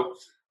 So,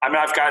 I mean,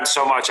 I've gotten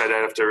so much, I'd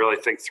have to really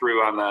think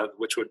through on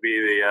which would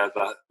be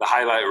the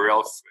highlight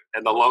reel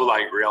and the low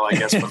light reel, I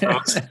guess, for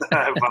those.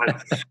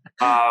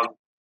 But,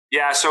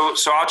 yeah. So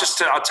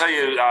I'll tell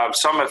you,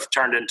 some have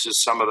turned into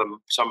some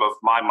of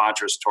my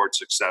mantras towards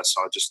success.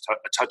 So I'll just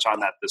touch on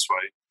that this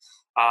way.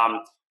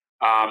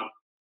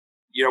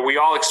 We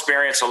all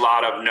experience a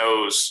lot of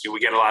no's. We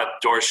get a lot of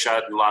doors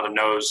shut and a lot of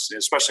no's,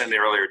 especially in the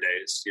earlier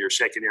days. You're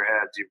shaking your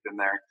head. You've been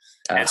there.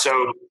 And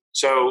so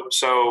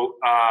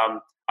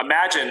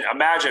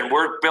imagine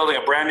we're building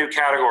a brand new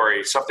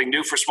category, something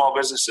new for small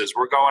businesses.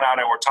 We're going out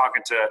and we're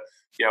talking to,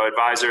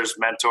 advisors,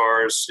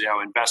 mentors,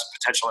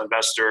 potential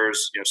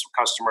investors, some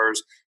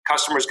customers.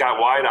 Customers got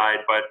wide-eyed,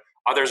 but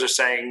others are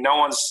saying no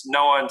one's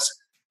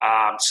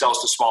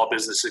sells to small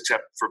business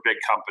except for big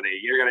company.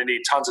 You're going to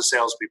need tons of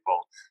salespeople.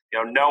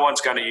 No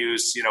one's going to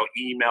use,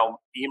 email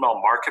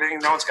marketing.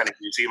 No one's going to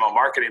use email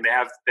marketing. They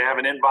have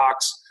an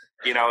inbox.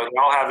 They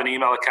all have an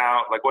email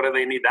account. Like, what do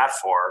they need that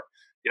for?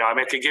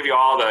 I could give you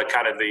all the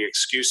kind of the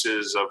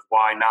excuses of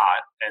why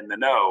not and the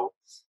no.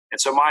 And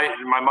so my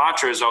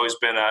mantra has always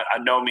been a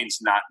no means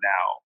not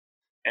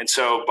now. And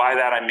so by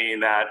that, I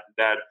mean that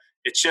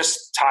it's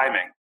just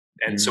timing.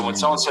 And so when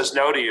someone says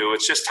no to you,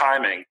 it's just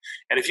timing.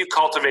 And if you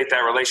cultivate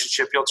that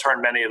relationship, you'll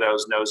turn many of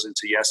those no's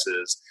into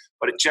yeses.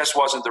 But it just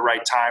wasn't the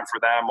right time for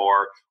them,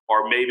 or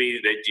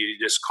maybe you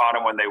just caught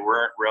them when they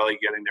weren't really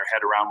getting their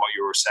head around what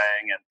you were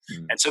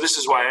saying. And so this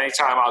is why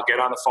anytime I'll get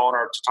on the phone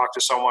or to talk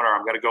to someone, or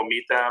I'm going to go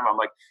meet them, I'm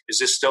like, is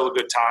this still a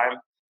good time?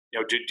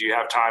 Do you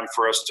have time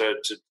for us to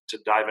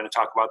dive in and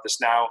talk about this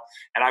now?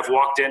 And I've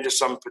walked into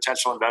some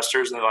potential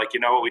investors and they're like,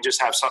 what, we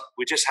just had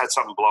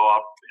something blow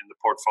up in the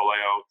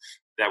portfolio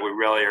that we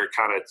really are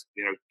kind of,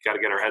 got to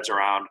get our heads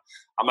around.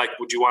 I'm like,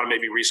 would you want to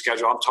maybe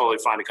reschedule? I'm totally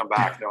fine to come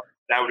back. No,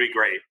 that would be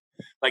great.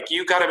 Like,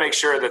 you got to make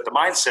sure that the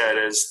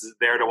mindset is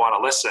there to want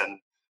to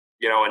listen,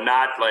 and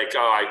not like,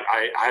 oh,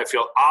 I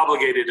feel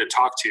obligated to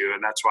talk to you,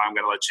 and that's why I'm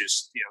going to let you,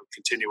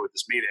 continue with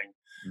this meeting.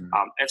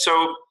 And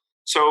so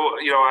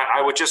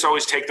I would just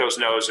always take those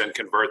no's and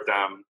convert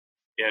them,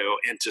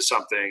 into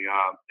something,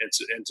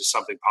 into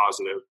something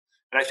positive.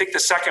 And I think the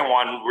second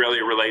one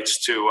really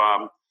relates to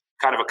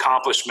kind of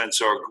accomplishments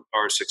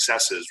or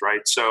successes,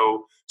 right?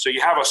 So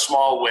you have a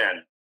small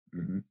win.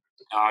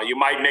 You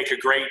might make a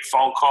great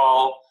phone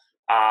call,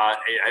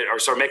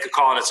 or make a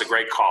call and it's a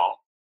great call.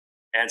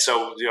 And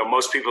so,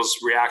 most people's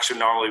reaction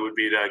normally would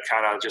be to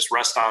kind of just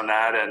rest on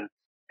that and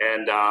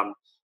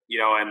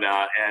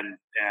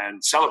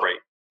celebrate,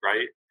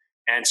 right?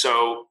 And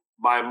so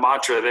my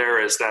mantra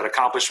there is that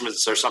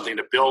accomplishments are something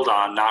to build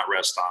on, not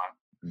rest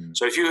on.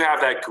 So if you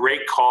have that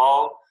great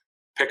call,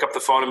 pick up the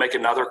phone and make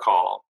another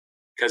call,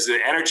 because the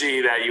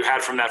energy that you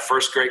had from that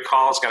first great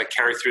call is going to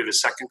carry through the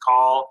second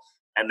call.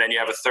 And then you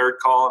have a third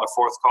call and a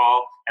fourth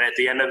call. And at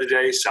the end of the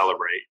day,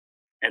 celebrate.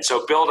 And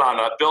so build on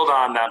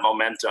that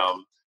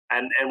momentum.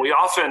 And we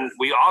often,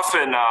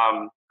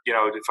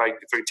 if I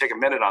take a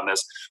minute on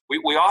this,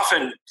 we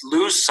often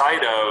lose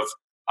sight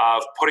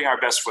of putting our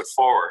best foot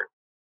forward.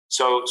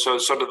 So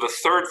sort of the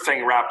third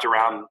thing wrapped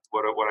around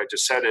what I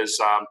just said is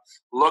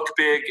look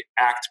big,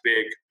 act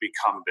big,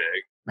 become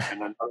big.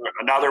 And then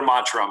another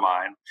mantra of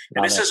mine.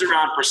 And this is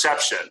around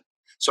perception.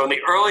 So in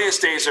the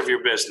earliest days of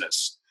your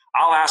business,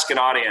 I'll ask an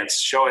audience,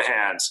 show of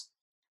hands,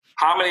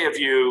 how many of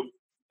you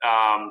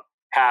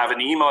have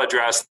an email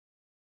address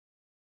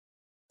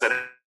that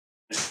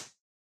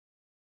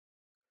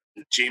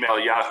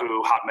Gmail,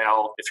 Yahoo,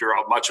 Hotmail, if you're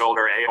much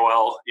older,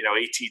 AOL,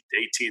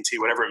 AT&T,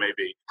 whatever it may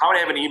be. How many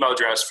have an email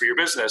address for your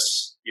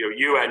business,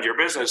 you and your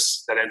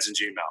business, that ends in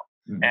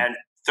Gmail? And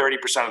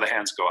 30% of the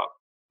hands go up.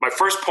 My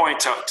first point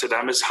to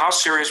them is, how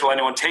serious will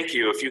anyone take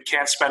you if you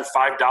can't spend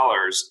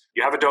 $5?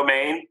 You have a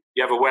domain,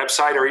 you have a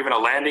website, or even a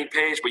landing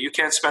page, but you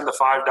can't spend the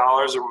 $5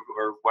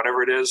 or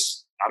whatever it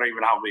is. I don't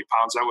even know how many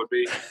pounds that would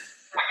be.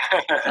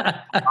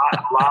 a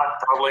lot,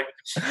 probably.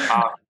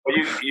 But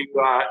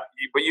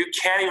you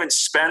can't even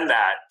spend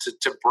that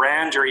to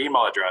brand your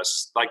email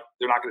address. Like,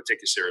 they're not going to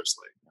take you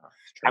seriously.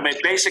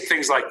 Basic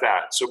things like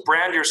that. So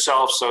brand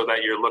yourself so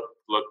that you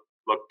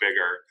look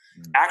bigger.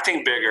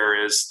 Acting bigger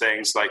is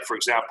things like, for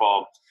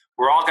example,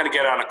 we're all going to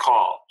get on a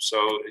call. So,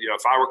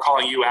 if I were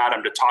calling you,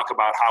 Adam, to talk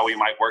about how we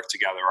might work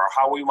together or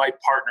how we might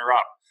partner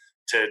up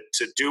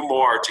to do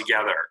more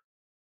together.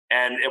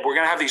 And we're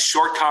going to have these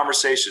short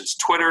conversations.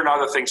 Twitter and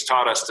other things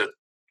taught us to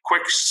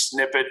quick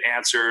snippet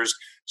answers,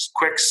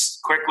 quick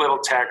little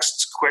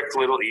texts, quick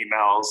little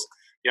emails.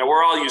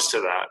 We're all used to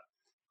that.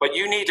 But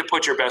you need to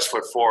put your best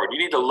foot forward. You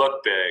need to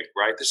look big,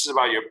 right? This is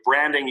about your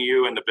branding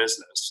you and the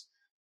business.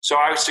 So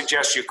I would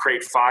suggest you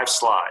create 5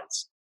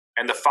 slides.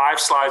 And the 5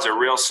 slides are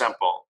real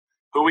simple.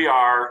 Who we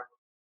are,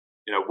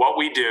 what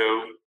we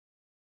do,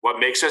 what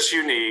makes us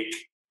unique,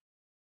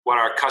 what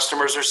our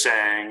customers are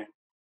saying,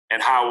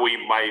 and how we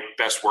might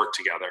best work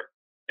together.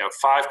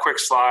 5 quick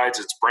slides,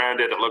 it's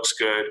branded, it looks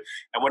good.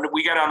 And when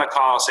we get on the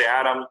call, I'll say,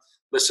 Adam,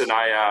 listen,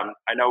 I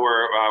know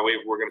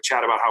we're going to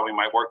chat about how we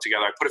might work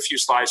together. I put a few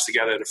slides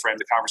together to frame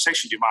the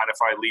conversation. Do you mind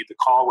if I lead the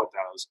call with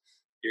those?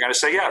 You're going to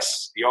say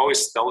yes.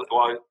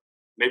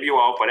 Maybe you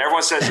won't, but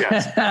everyone says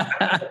yes.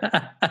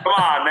 Come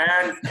on,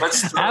 man.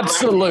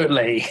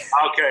 Absolutely.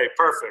 Okay,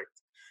 perfect.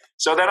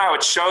 So then I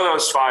would show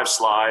those 5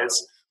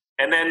 slides,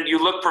 and then you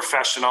look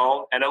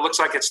professional, and it looks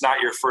like it's not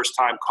your first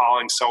time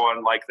calling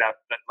someone like that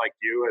like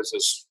you as a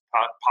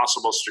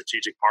possible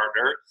strategic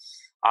partner.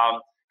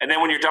 And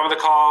then when you're done with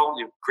the call,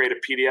 you create a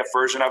PDF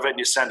version of it and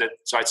you send it.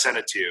 So I'd send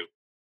it to you.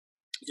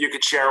 You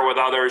could share it with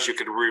others. You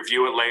could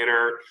review it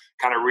later,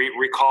 kind of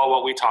recall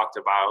what we talked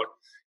about.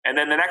 And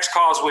then the next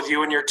call is with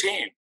you and your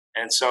team.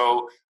 And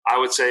so I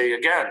would say,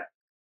 again,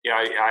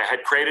 I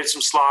had created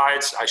some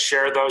slides. I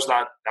shared those.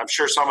 I'm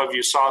sure some of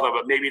you saw them,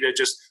 but maybe to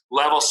just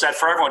level set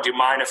for everyone, do you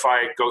mind if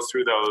I go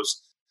through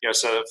those?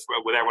 So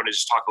with everyone to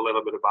just talk a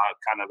little bit about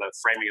kind of the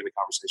framing of the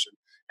conversation.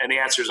 And the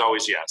answer is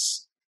always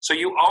yes. So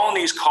you own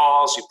these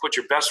calls, you put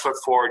your best foot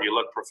forward, you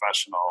look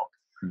professional.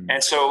 Mm-hmm.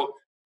 And so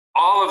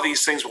all of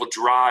these things will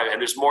drive, and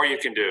there's more you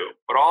can do,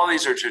 but all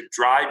these are to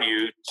drive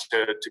you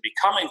to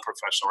becoming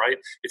professional, right?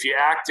 If you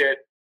act it,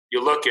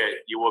 you look it,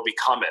 you will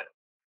become it.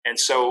 And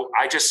so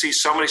I just see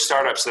so many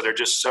startups that are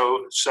just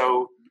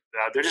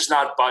they're just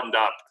not buttoned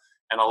up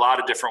in a lot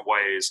of different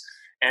ways.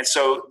 And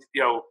so,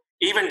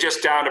 even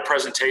just down to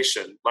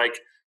presentation, like,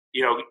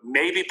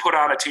 maybe put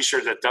on a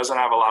t-shirt that doesn't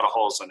have a lot of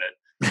holes in it.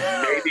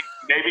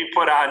 Maybe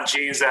put on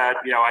jeans that,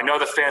 I know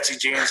the fancy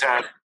jeans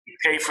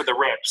pay for the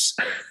rips.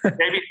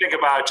 Maybe think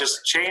about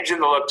just changing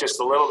the look just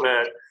a little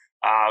bit.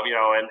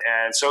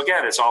 And so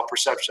again, it's all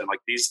perception. Like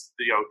these,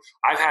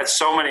 I've had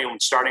so many when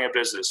starting a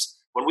business.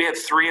 When we had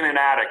 3 in an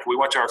attic, we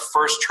went to our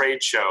first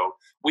trade show.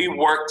 We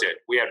worked it.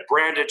 We had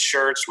branded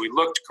shirts. We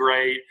looked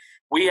great.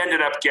 We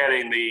ended up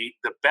getting the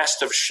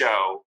best of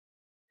show.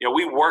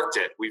 We worked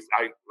it.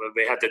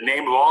 They had the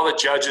name of all the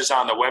judges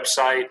on the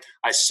website.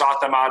 I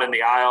sought them out in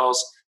the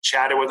aisles,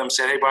 chatted with them,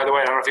 said, hey, by the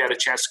way, I don't know if you had a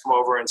chance to come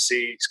over and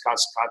see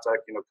Constant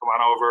Contact, come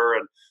on over,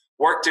 and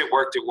worked it.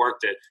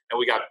 And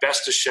we got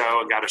best of show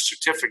and got a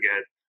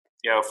certificate,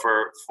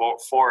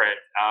 for it.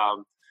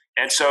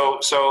 And so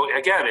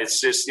again,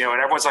 it's just, and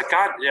everyone's like,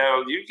 God,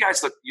 you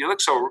guys you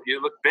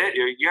look big.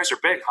 You guys are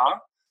big, huh?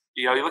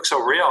 You look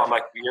so real. I'm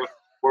like,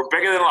 we're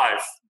bigger than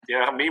life.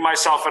 Me,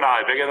 myself, and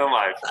I, bigger than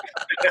life.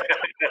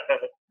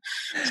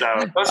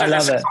 So those are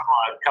just a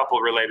couple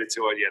related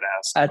to what you had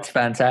asked. That's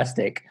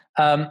fantastic.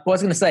 I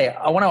was going to say,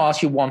 I want to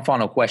ask you one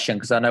final question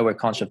because I know we're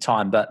conscious of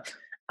time, but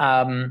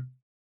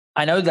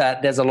I know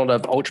that there's a lot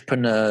of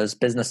entrepreneurs,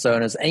 business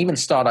owners, and even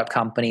startup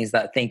companies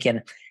that are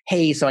thinking,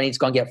 hey, so I need to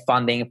go and get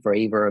funding for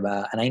either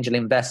an angel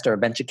investor, a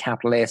venture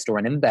capitalist, or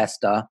an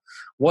investor.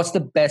 What's the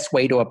best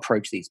way to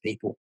approach these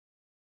people?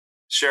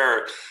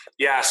 Sure.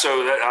 Yeah. So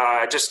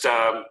I just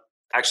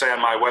actually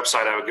on my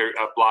website, I have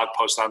a blog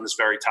post on this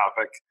very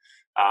topic.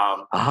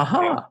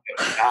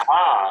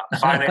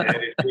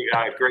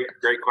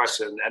 Great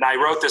question. And I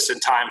wrote this in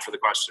time for the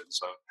question.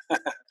 So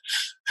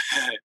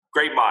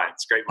great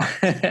minds.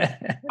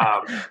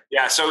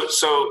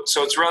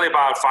 So it's really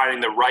about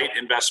finding the right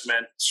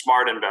investment,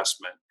 smart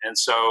investment. And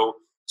so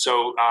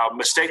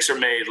mistakes are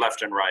made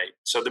left and right.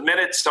 So the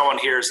minute someone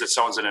hears that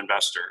someone's an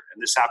investor,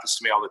 and this happens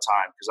to me all the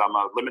time because I'm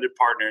a limited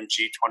partner in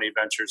G20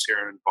 Ventures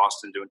here in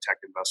Boston doing tech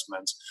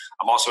investments.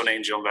 I'm also an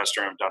angel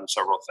investor and I've done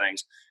several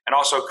things, and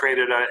also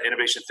created an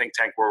innovation think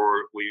tank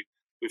where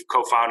we've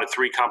co-founded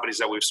 3 companies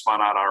that we've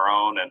spun out on our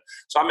own. And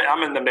so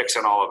I'm in the mix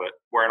in all of it,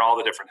 wearing all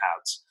the different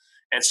hats.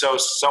 And so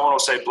someone will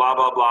say, blah,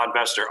 blah, blah,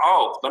 investor.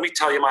 Oh, let me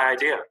tell you my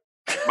idea.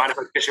 Mind if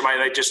I pitch you my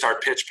idea? They just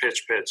start pitch.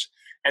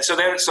 And so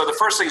the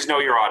first thing is know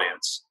your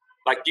audience.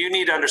 Like you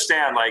need to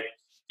understand, like,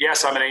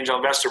 yes, I'm an angel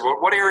investor,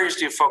 but what areas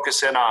do you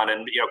focus in on?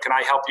 And, can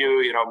I help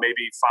you,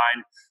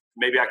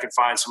 maybe I can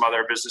find some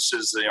other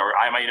businesses, or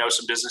I might know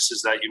some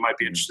businesses that you might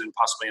be interested in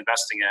possibly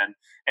investing in.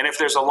 And if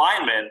there's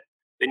alignment,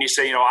 then you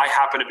say, I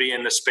happen to be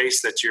in the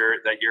space that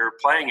you're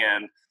playing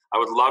in. I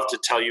would love to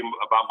tell you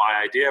about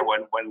my idea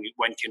when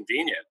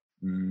convenient.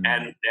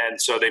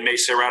 And so they may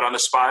sit around on the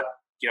spot,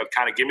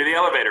 kind of give me the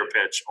elevator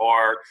pitch,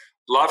 or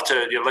love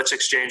to, let's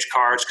exchange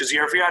cards. Because,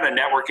 if you're at a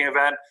networking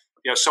event,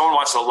 someone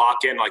wants to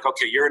lock in, like,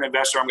 okay, you're an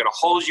investor. I'm going to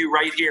hold you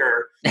right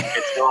here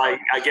until I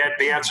get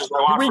the answers I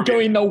want. You're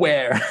going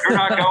nowhere. You're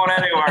not going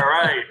anywhere,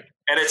 right?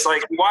 And it's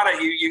like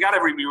you got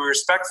to be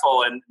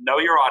respectful and know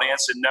your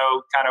audience and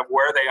know kind of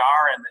where they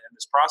are in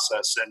this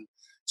process. And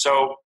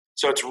so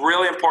it's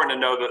really important to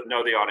know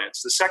the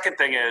audience. The second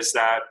thing is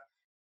that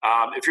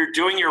if you're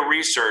doing your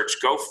research,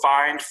 go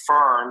find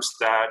firms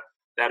that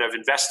have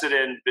invested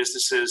in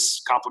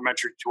businesses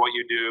complementary to what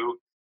you do.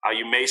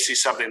 You may see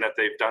something that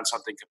they've done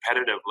something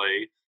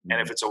competitively.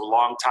 And if it's a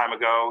long time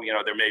ago,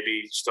 there may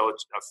be still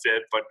a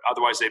fit, but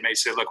otherwise they may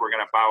say, look, we're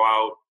going to bow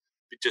out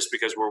just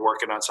because we're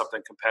working on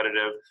something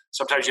competitive.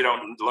 Sometimes you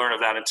don't learn of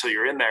that until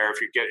you're in there.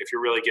 If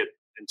you really get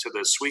into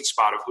the sweet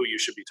spot of who you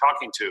should be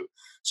talking to.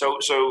 So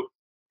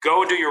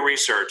go do your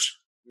research,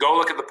 go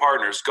look at the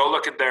partners, go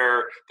look at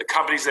the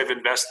companies they've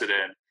invested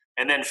in,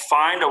 and then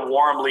find a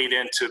warm lead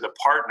into the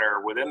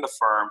partner within the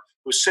firm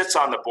who sits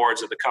on the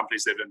boards of the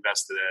companies they've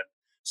invested in.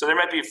 So there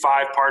might be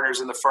 5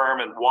 partners in the firm,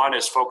 and one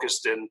is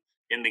focused in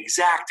the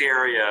exact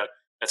area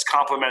that's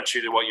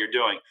complementary to what you're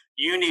doing.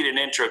 You need an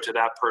intro to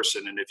that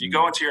person. And if you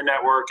go into your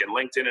network and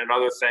LinkedIn and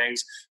other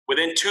things,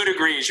 within 2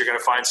 degrees, you're going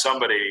to find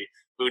somebody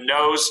who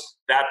knows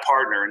that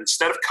partner. And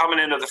instead of coming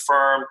into the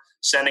firm,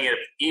 sending an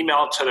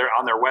email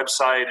on their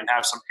website and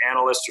have some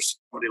analyst or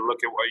somebody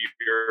look at what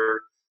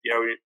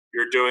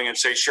you're doing and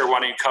say, sure,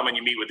 why don't you come and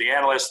you meet with the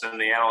analyst, and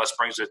the analyst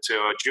brings it to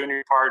a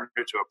junior partner,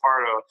 to a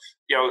part of,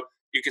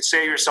 you could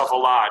save yourself a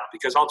lot,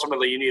 because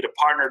ultimately you need a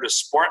partner to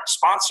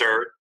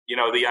sponsor,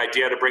 the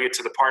idea, to bring it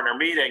to the partner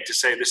meeting to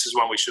say, this is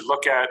one we should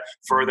look at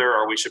further,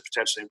 or we should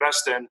potentially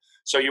invest in.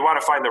 So you want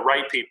to find the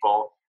right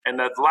people. And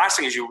the last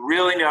thing is you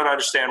really need to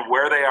understand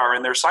where they are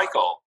in their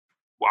cycle.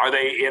 Are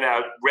they in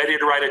a ready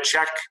to write a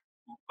check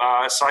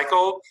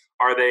cycle?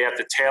 Are they at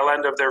the tail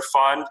end of their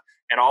fund?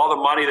 And all the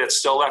money that's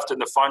still left in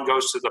the fund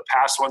goes to the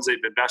past ones they've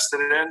invested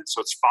in.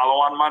 So it's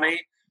follow-on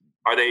money.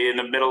 Are they in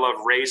the middle of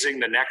raising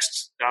the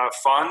next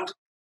fund?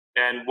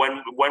 And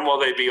when will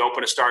they be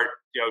open to start,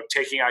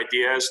 taking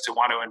ideas to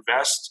want to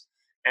invest?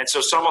 And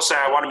so some will say,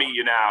 I want to meet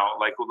you now.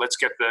 Like, well, let's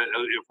get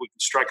if we can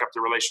strike up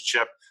the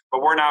relationship,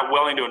 but we're not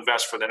willing to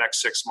invest for the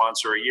next 6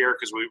 months or a year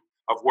because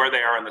of where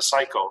they are in the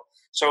cycle.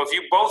 So if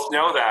you both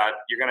know that,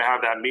 you're going to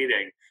have that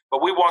meeting.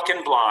 But we walk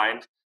in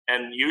blind,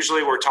 and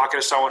usually we're talking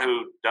to someone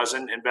who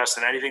doesn't invest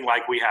in anything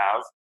like we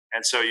have.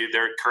 And so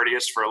they're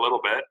courteous for a little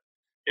bit.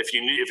 If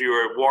you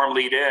were a warm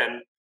lead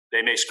in,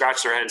 they may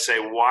scratch their head and say,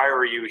 why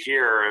are you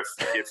here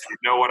if you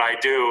know what I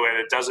do and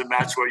it doesn't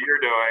match what you're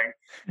doing?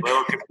 A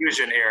little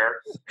confusion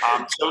here.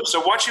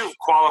 So once you've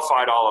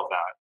qualified all of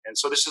that, and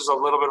so this is a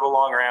little bit of a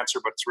longer answer,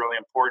 but it's really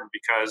important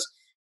because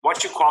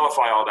once you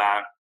qualify all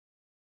that,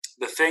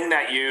 the thing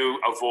that you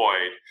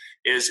avoid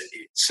is,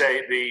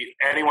 say,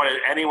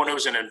 anyone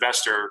who's an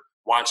investor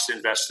wants to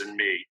invest in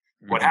me.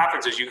 Mm-hmm. What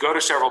happens is you go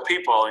to several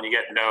people and you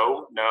get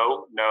no,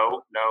 no,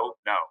 no, no,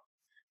 no.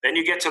 Then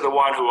you get to the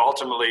one who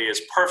ultimately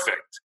is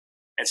perfect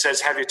and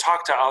says, have you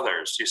talked to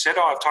others? You said,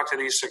 I've talked to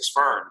these 6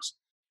 firms.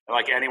 And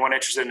like, anyone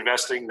interested in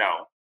investing?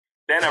 No.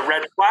 Then a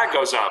red flag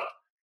goes up,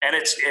 and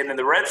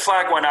the red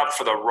flag went up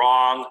for the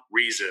wrong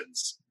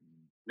reasons.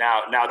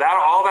 Now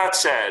that all that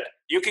said,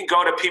 you can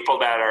go to people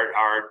that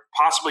are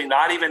possibly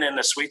not even in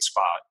the sweet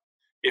spot.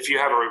 If you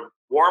have a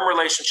warm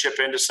relationship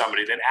into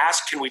somebody, then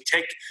ask,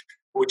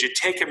 would you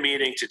take a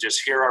meeting to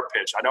just hear our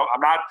pitch? I know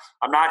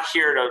I'm not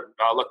here to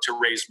look to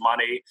raise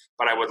money,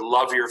 but I would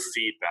love your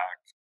feedback.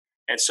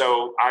 And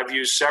so I've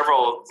used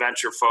several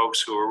venture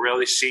folks who are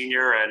really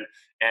senior and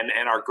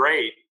are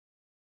great,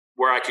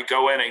 where I could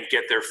go in and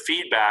get their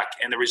feedback.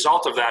 And the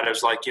result of that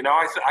is like,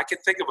 I can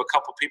think of a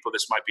couple people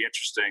this might be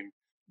interesting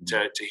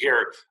to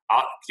hear.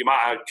 Do you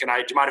mind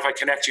if I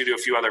connect you to a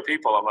few other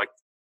people? I'm like,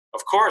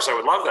 of course, I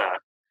would love that.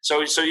 So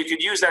you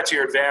could use that to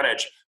your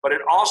advantage, but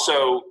it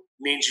also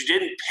means you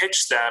didn't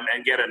pitch them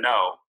and get a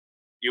no.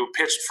 You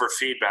pitched for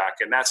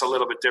feedback, and that's a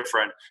little bit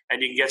different,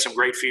 and you can get some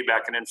great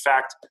feedback. And in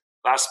fact,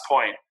 last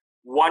point,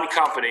 one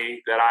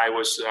company that I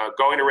was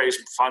going to raise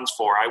funds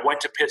for, I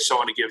went to pitch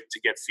someone to get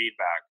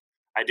feedback.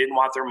 I didn't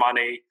want their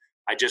money.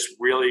 I just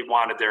really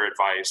wanted their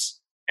advice.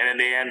 And in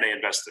the end, they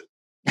invested.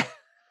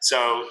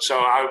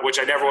 Which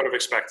I never would have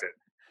expected.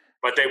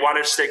 But they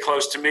wanted to stay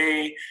close to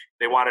me.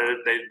 They liked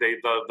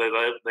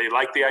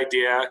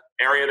the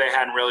area they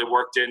hadn't really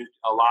worked in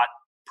a lot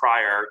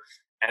prior,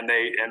 and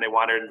they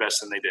wanted to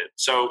invest, and they did.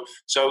 So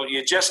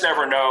you just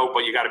never know,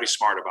 but you got to be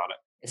smart about it.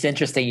 It's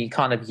interesting. You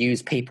kind of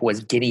use people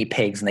as guinea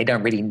pigs, and they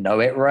don't really know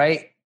it,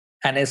 right?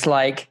 And it's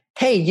like,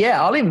 hey, yeah,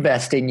 I'll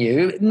invest in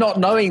you, not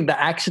knowing that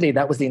actually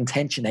that was the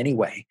intention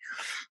anyway.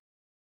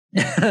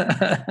 Well,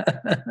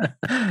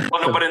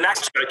 no, but in that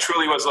case, I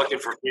truly was looking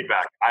for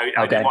feedback.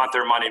 I didn't want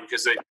their money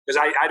because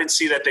I didn't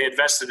see that they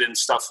invested in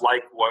stuff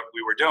like what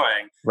we were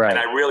doing. Right. And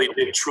I really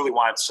did truly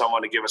want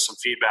someone to give us some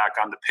feedback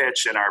on the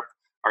pitch and our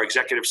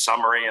executive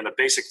summary and the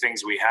basic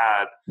things we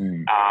had.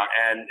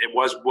 And it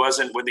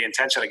wasn't with the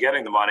intention of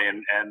getting the money.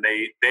 And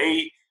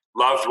they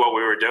loved what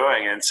we were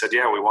doing and said,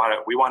 yeah, we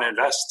want to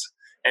invest.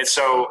 And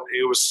so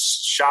it was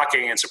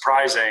shocking and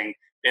surprising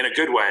in a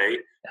good way.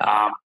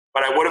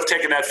 But I would have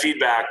taken that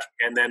feedback,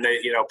 and then they,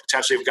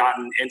 potentially have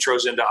gotten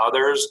intros into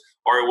others,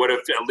 or it would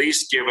have at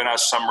least given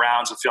us some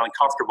rounds of feeling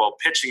comfortable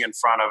pitching in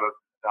front of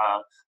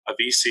a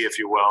VC, if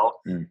you will,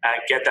 and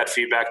get that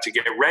feedback to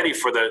get ready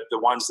for the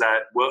ones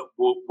that will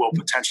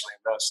potentially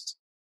invest.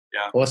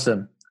 Yeah.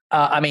 Awesome.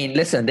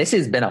 Listen, this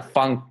has been a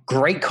fun,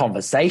 great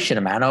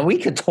conversation, man. And we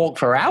could talk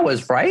for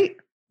hours, right?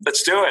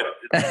 Let's do it.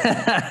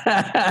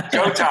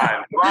 Go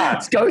time. Come on.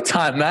 It's go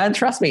time, man.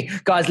 Trust me.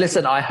 Guys,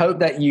 listen, I hope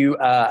that you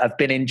have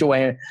been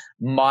enjoying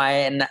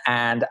mine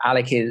and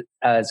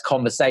Alec's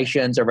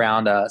conversations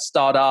around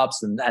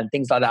startups and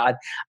things like that.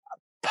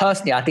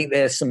 Personally, I think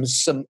there's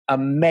some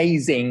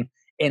amazing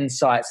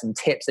insights and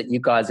tips that you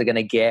guys are going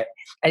to get.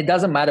 And it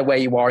doesn't matter where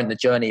you are in the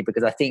journey,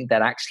 because I think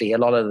that actually a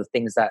lot of the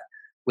things that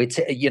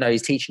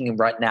he's teaching him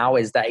right now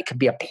is that it can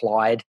be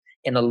applied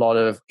in a lot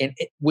of.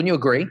 Wouldn't you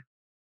agree?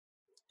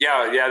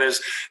 Yeah.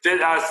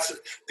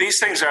 These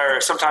things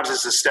are sometimes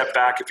it's a step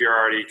back if you're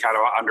already kind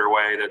of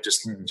underway to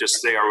just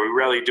say, are we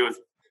really doing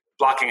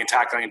blocking and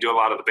tackling and do a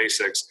lot of the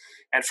basics?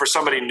 And for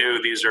somebody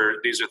new, these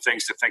are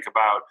things to think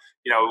about.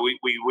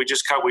 We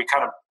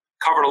kind of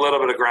covered a little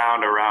bit of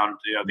ground around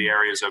the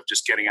areas of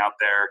just getting out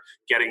there,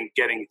 getting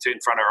in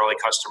front of early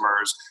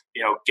customers,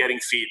 getting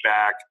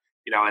feedback,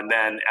 and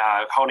then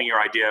honing your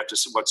idea to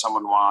what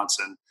someone wants,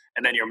 and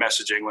then your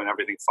messaging when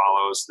everything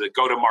follows, the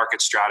go-to-market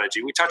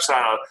strategy. We touched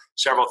on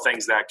several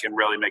things that can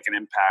really make an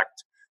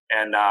impact,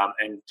 and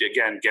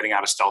again, getting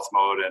out of stealth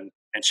mode and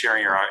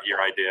sharing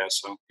your idea.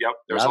 So, yep,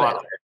 there's a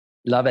lot there.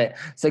 Love it.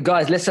 So,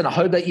 guys, listen, I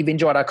hope that you've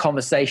enjoyed our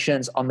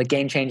conversations on the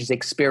Game Changers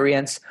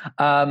experience.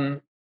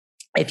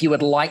 if you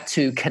would like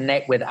to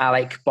connect with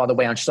Alec, by the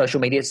way, on social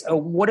media,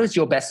 what is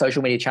your best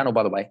social media channel,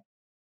 by the way?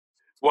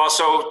 Well,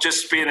 so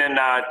just being in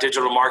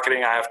digital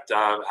marketing, I've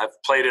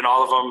played in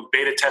all of them,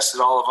 beta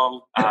tested all of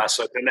them.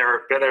 So I've been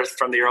there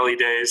from the early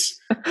days.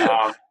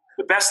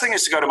 The best thing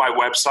is to go to my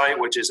website,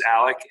 which is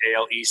Alec,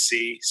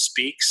 A-L-E-C,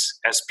 Speaks,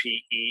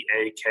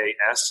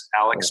 S-P-E-A-K-S,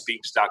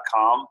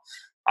 AlecSpeaks.com.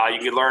 You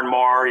can learn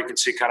more. You can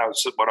see kind of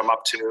what I'm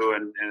up to,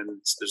 and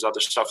there's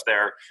other stuff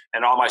there.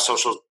 And all my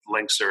social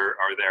links are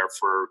there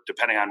for,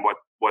 depending on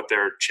what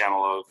their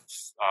channel of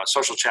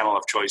social channel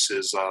of choice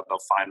is. They'll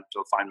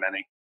find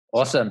many.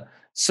 Awesome.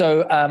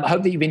 So I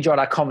hope that you've enjoyed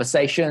our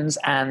conversations,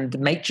 and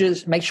make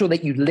sure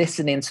that you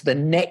listen into the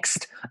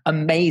next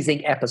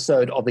amazing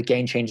episode of the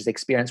Game Changers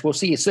Experience. We'll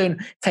see you soon.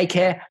 Take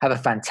care. Have a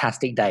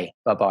fantastic day.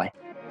 Bye-bye.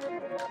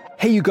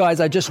 Hey, you guys,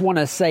 I just want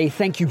to say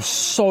thank you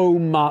so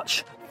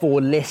much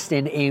for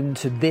listening in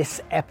to this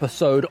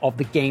episode of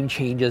the Game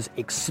Changers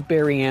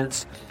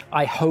Experience.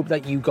 I hope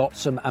that you got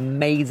some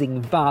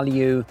amazing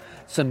value,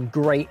 some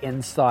great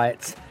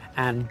insights,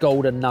 and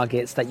golden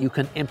nuggets that you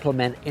can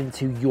implement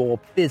into your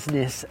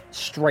business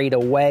straight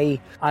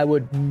away. I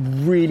would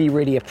really,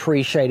 really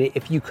appreciate it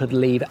if you could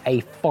leave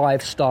a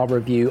 5-star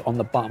review on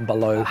the button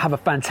below. Have a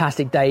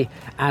fantastic day,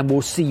 and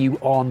we'll see you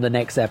on the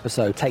next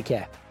episode. Take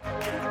care.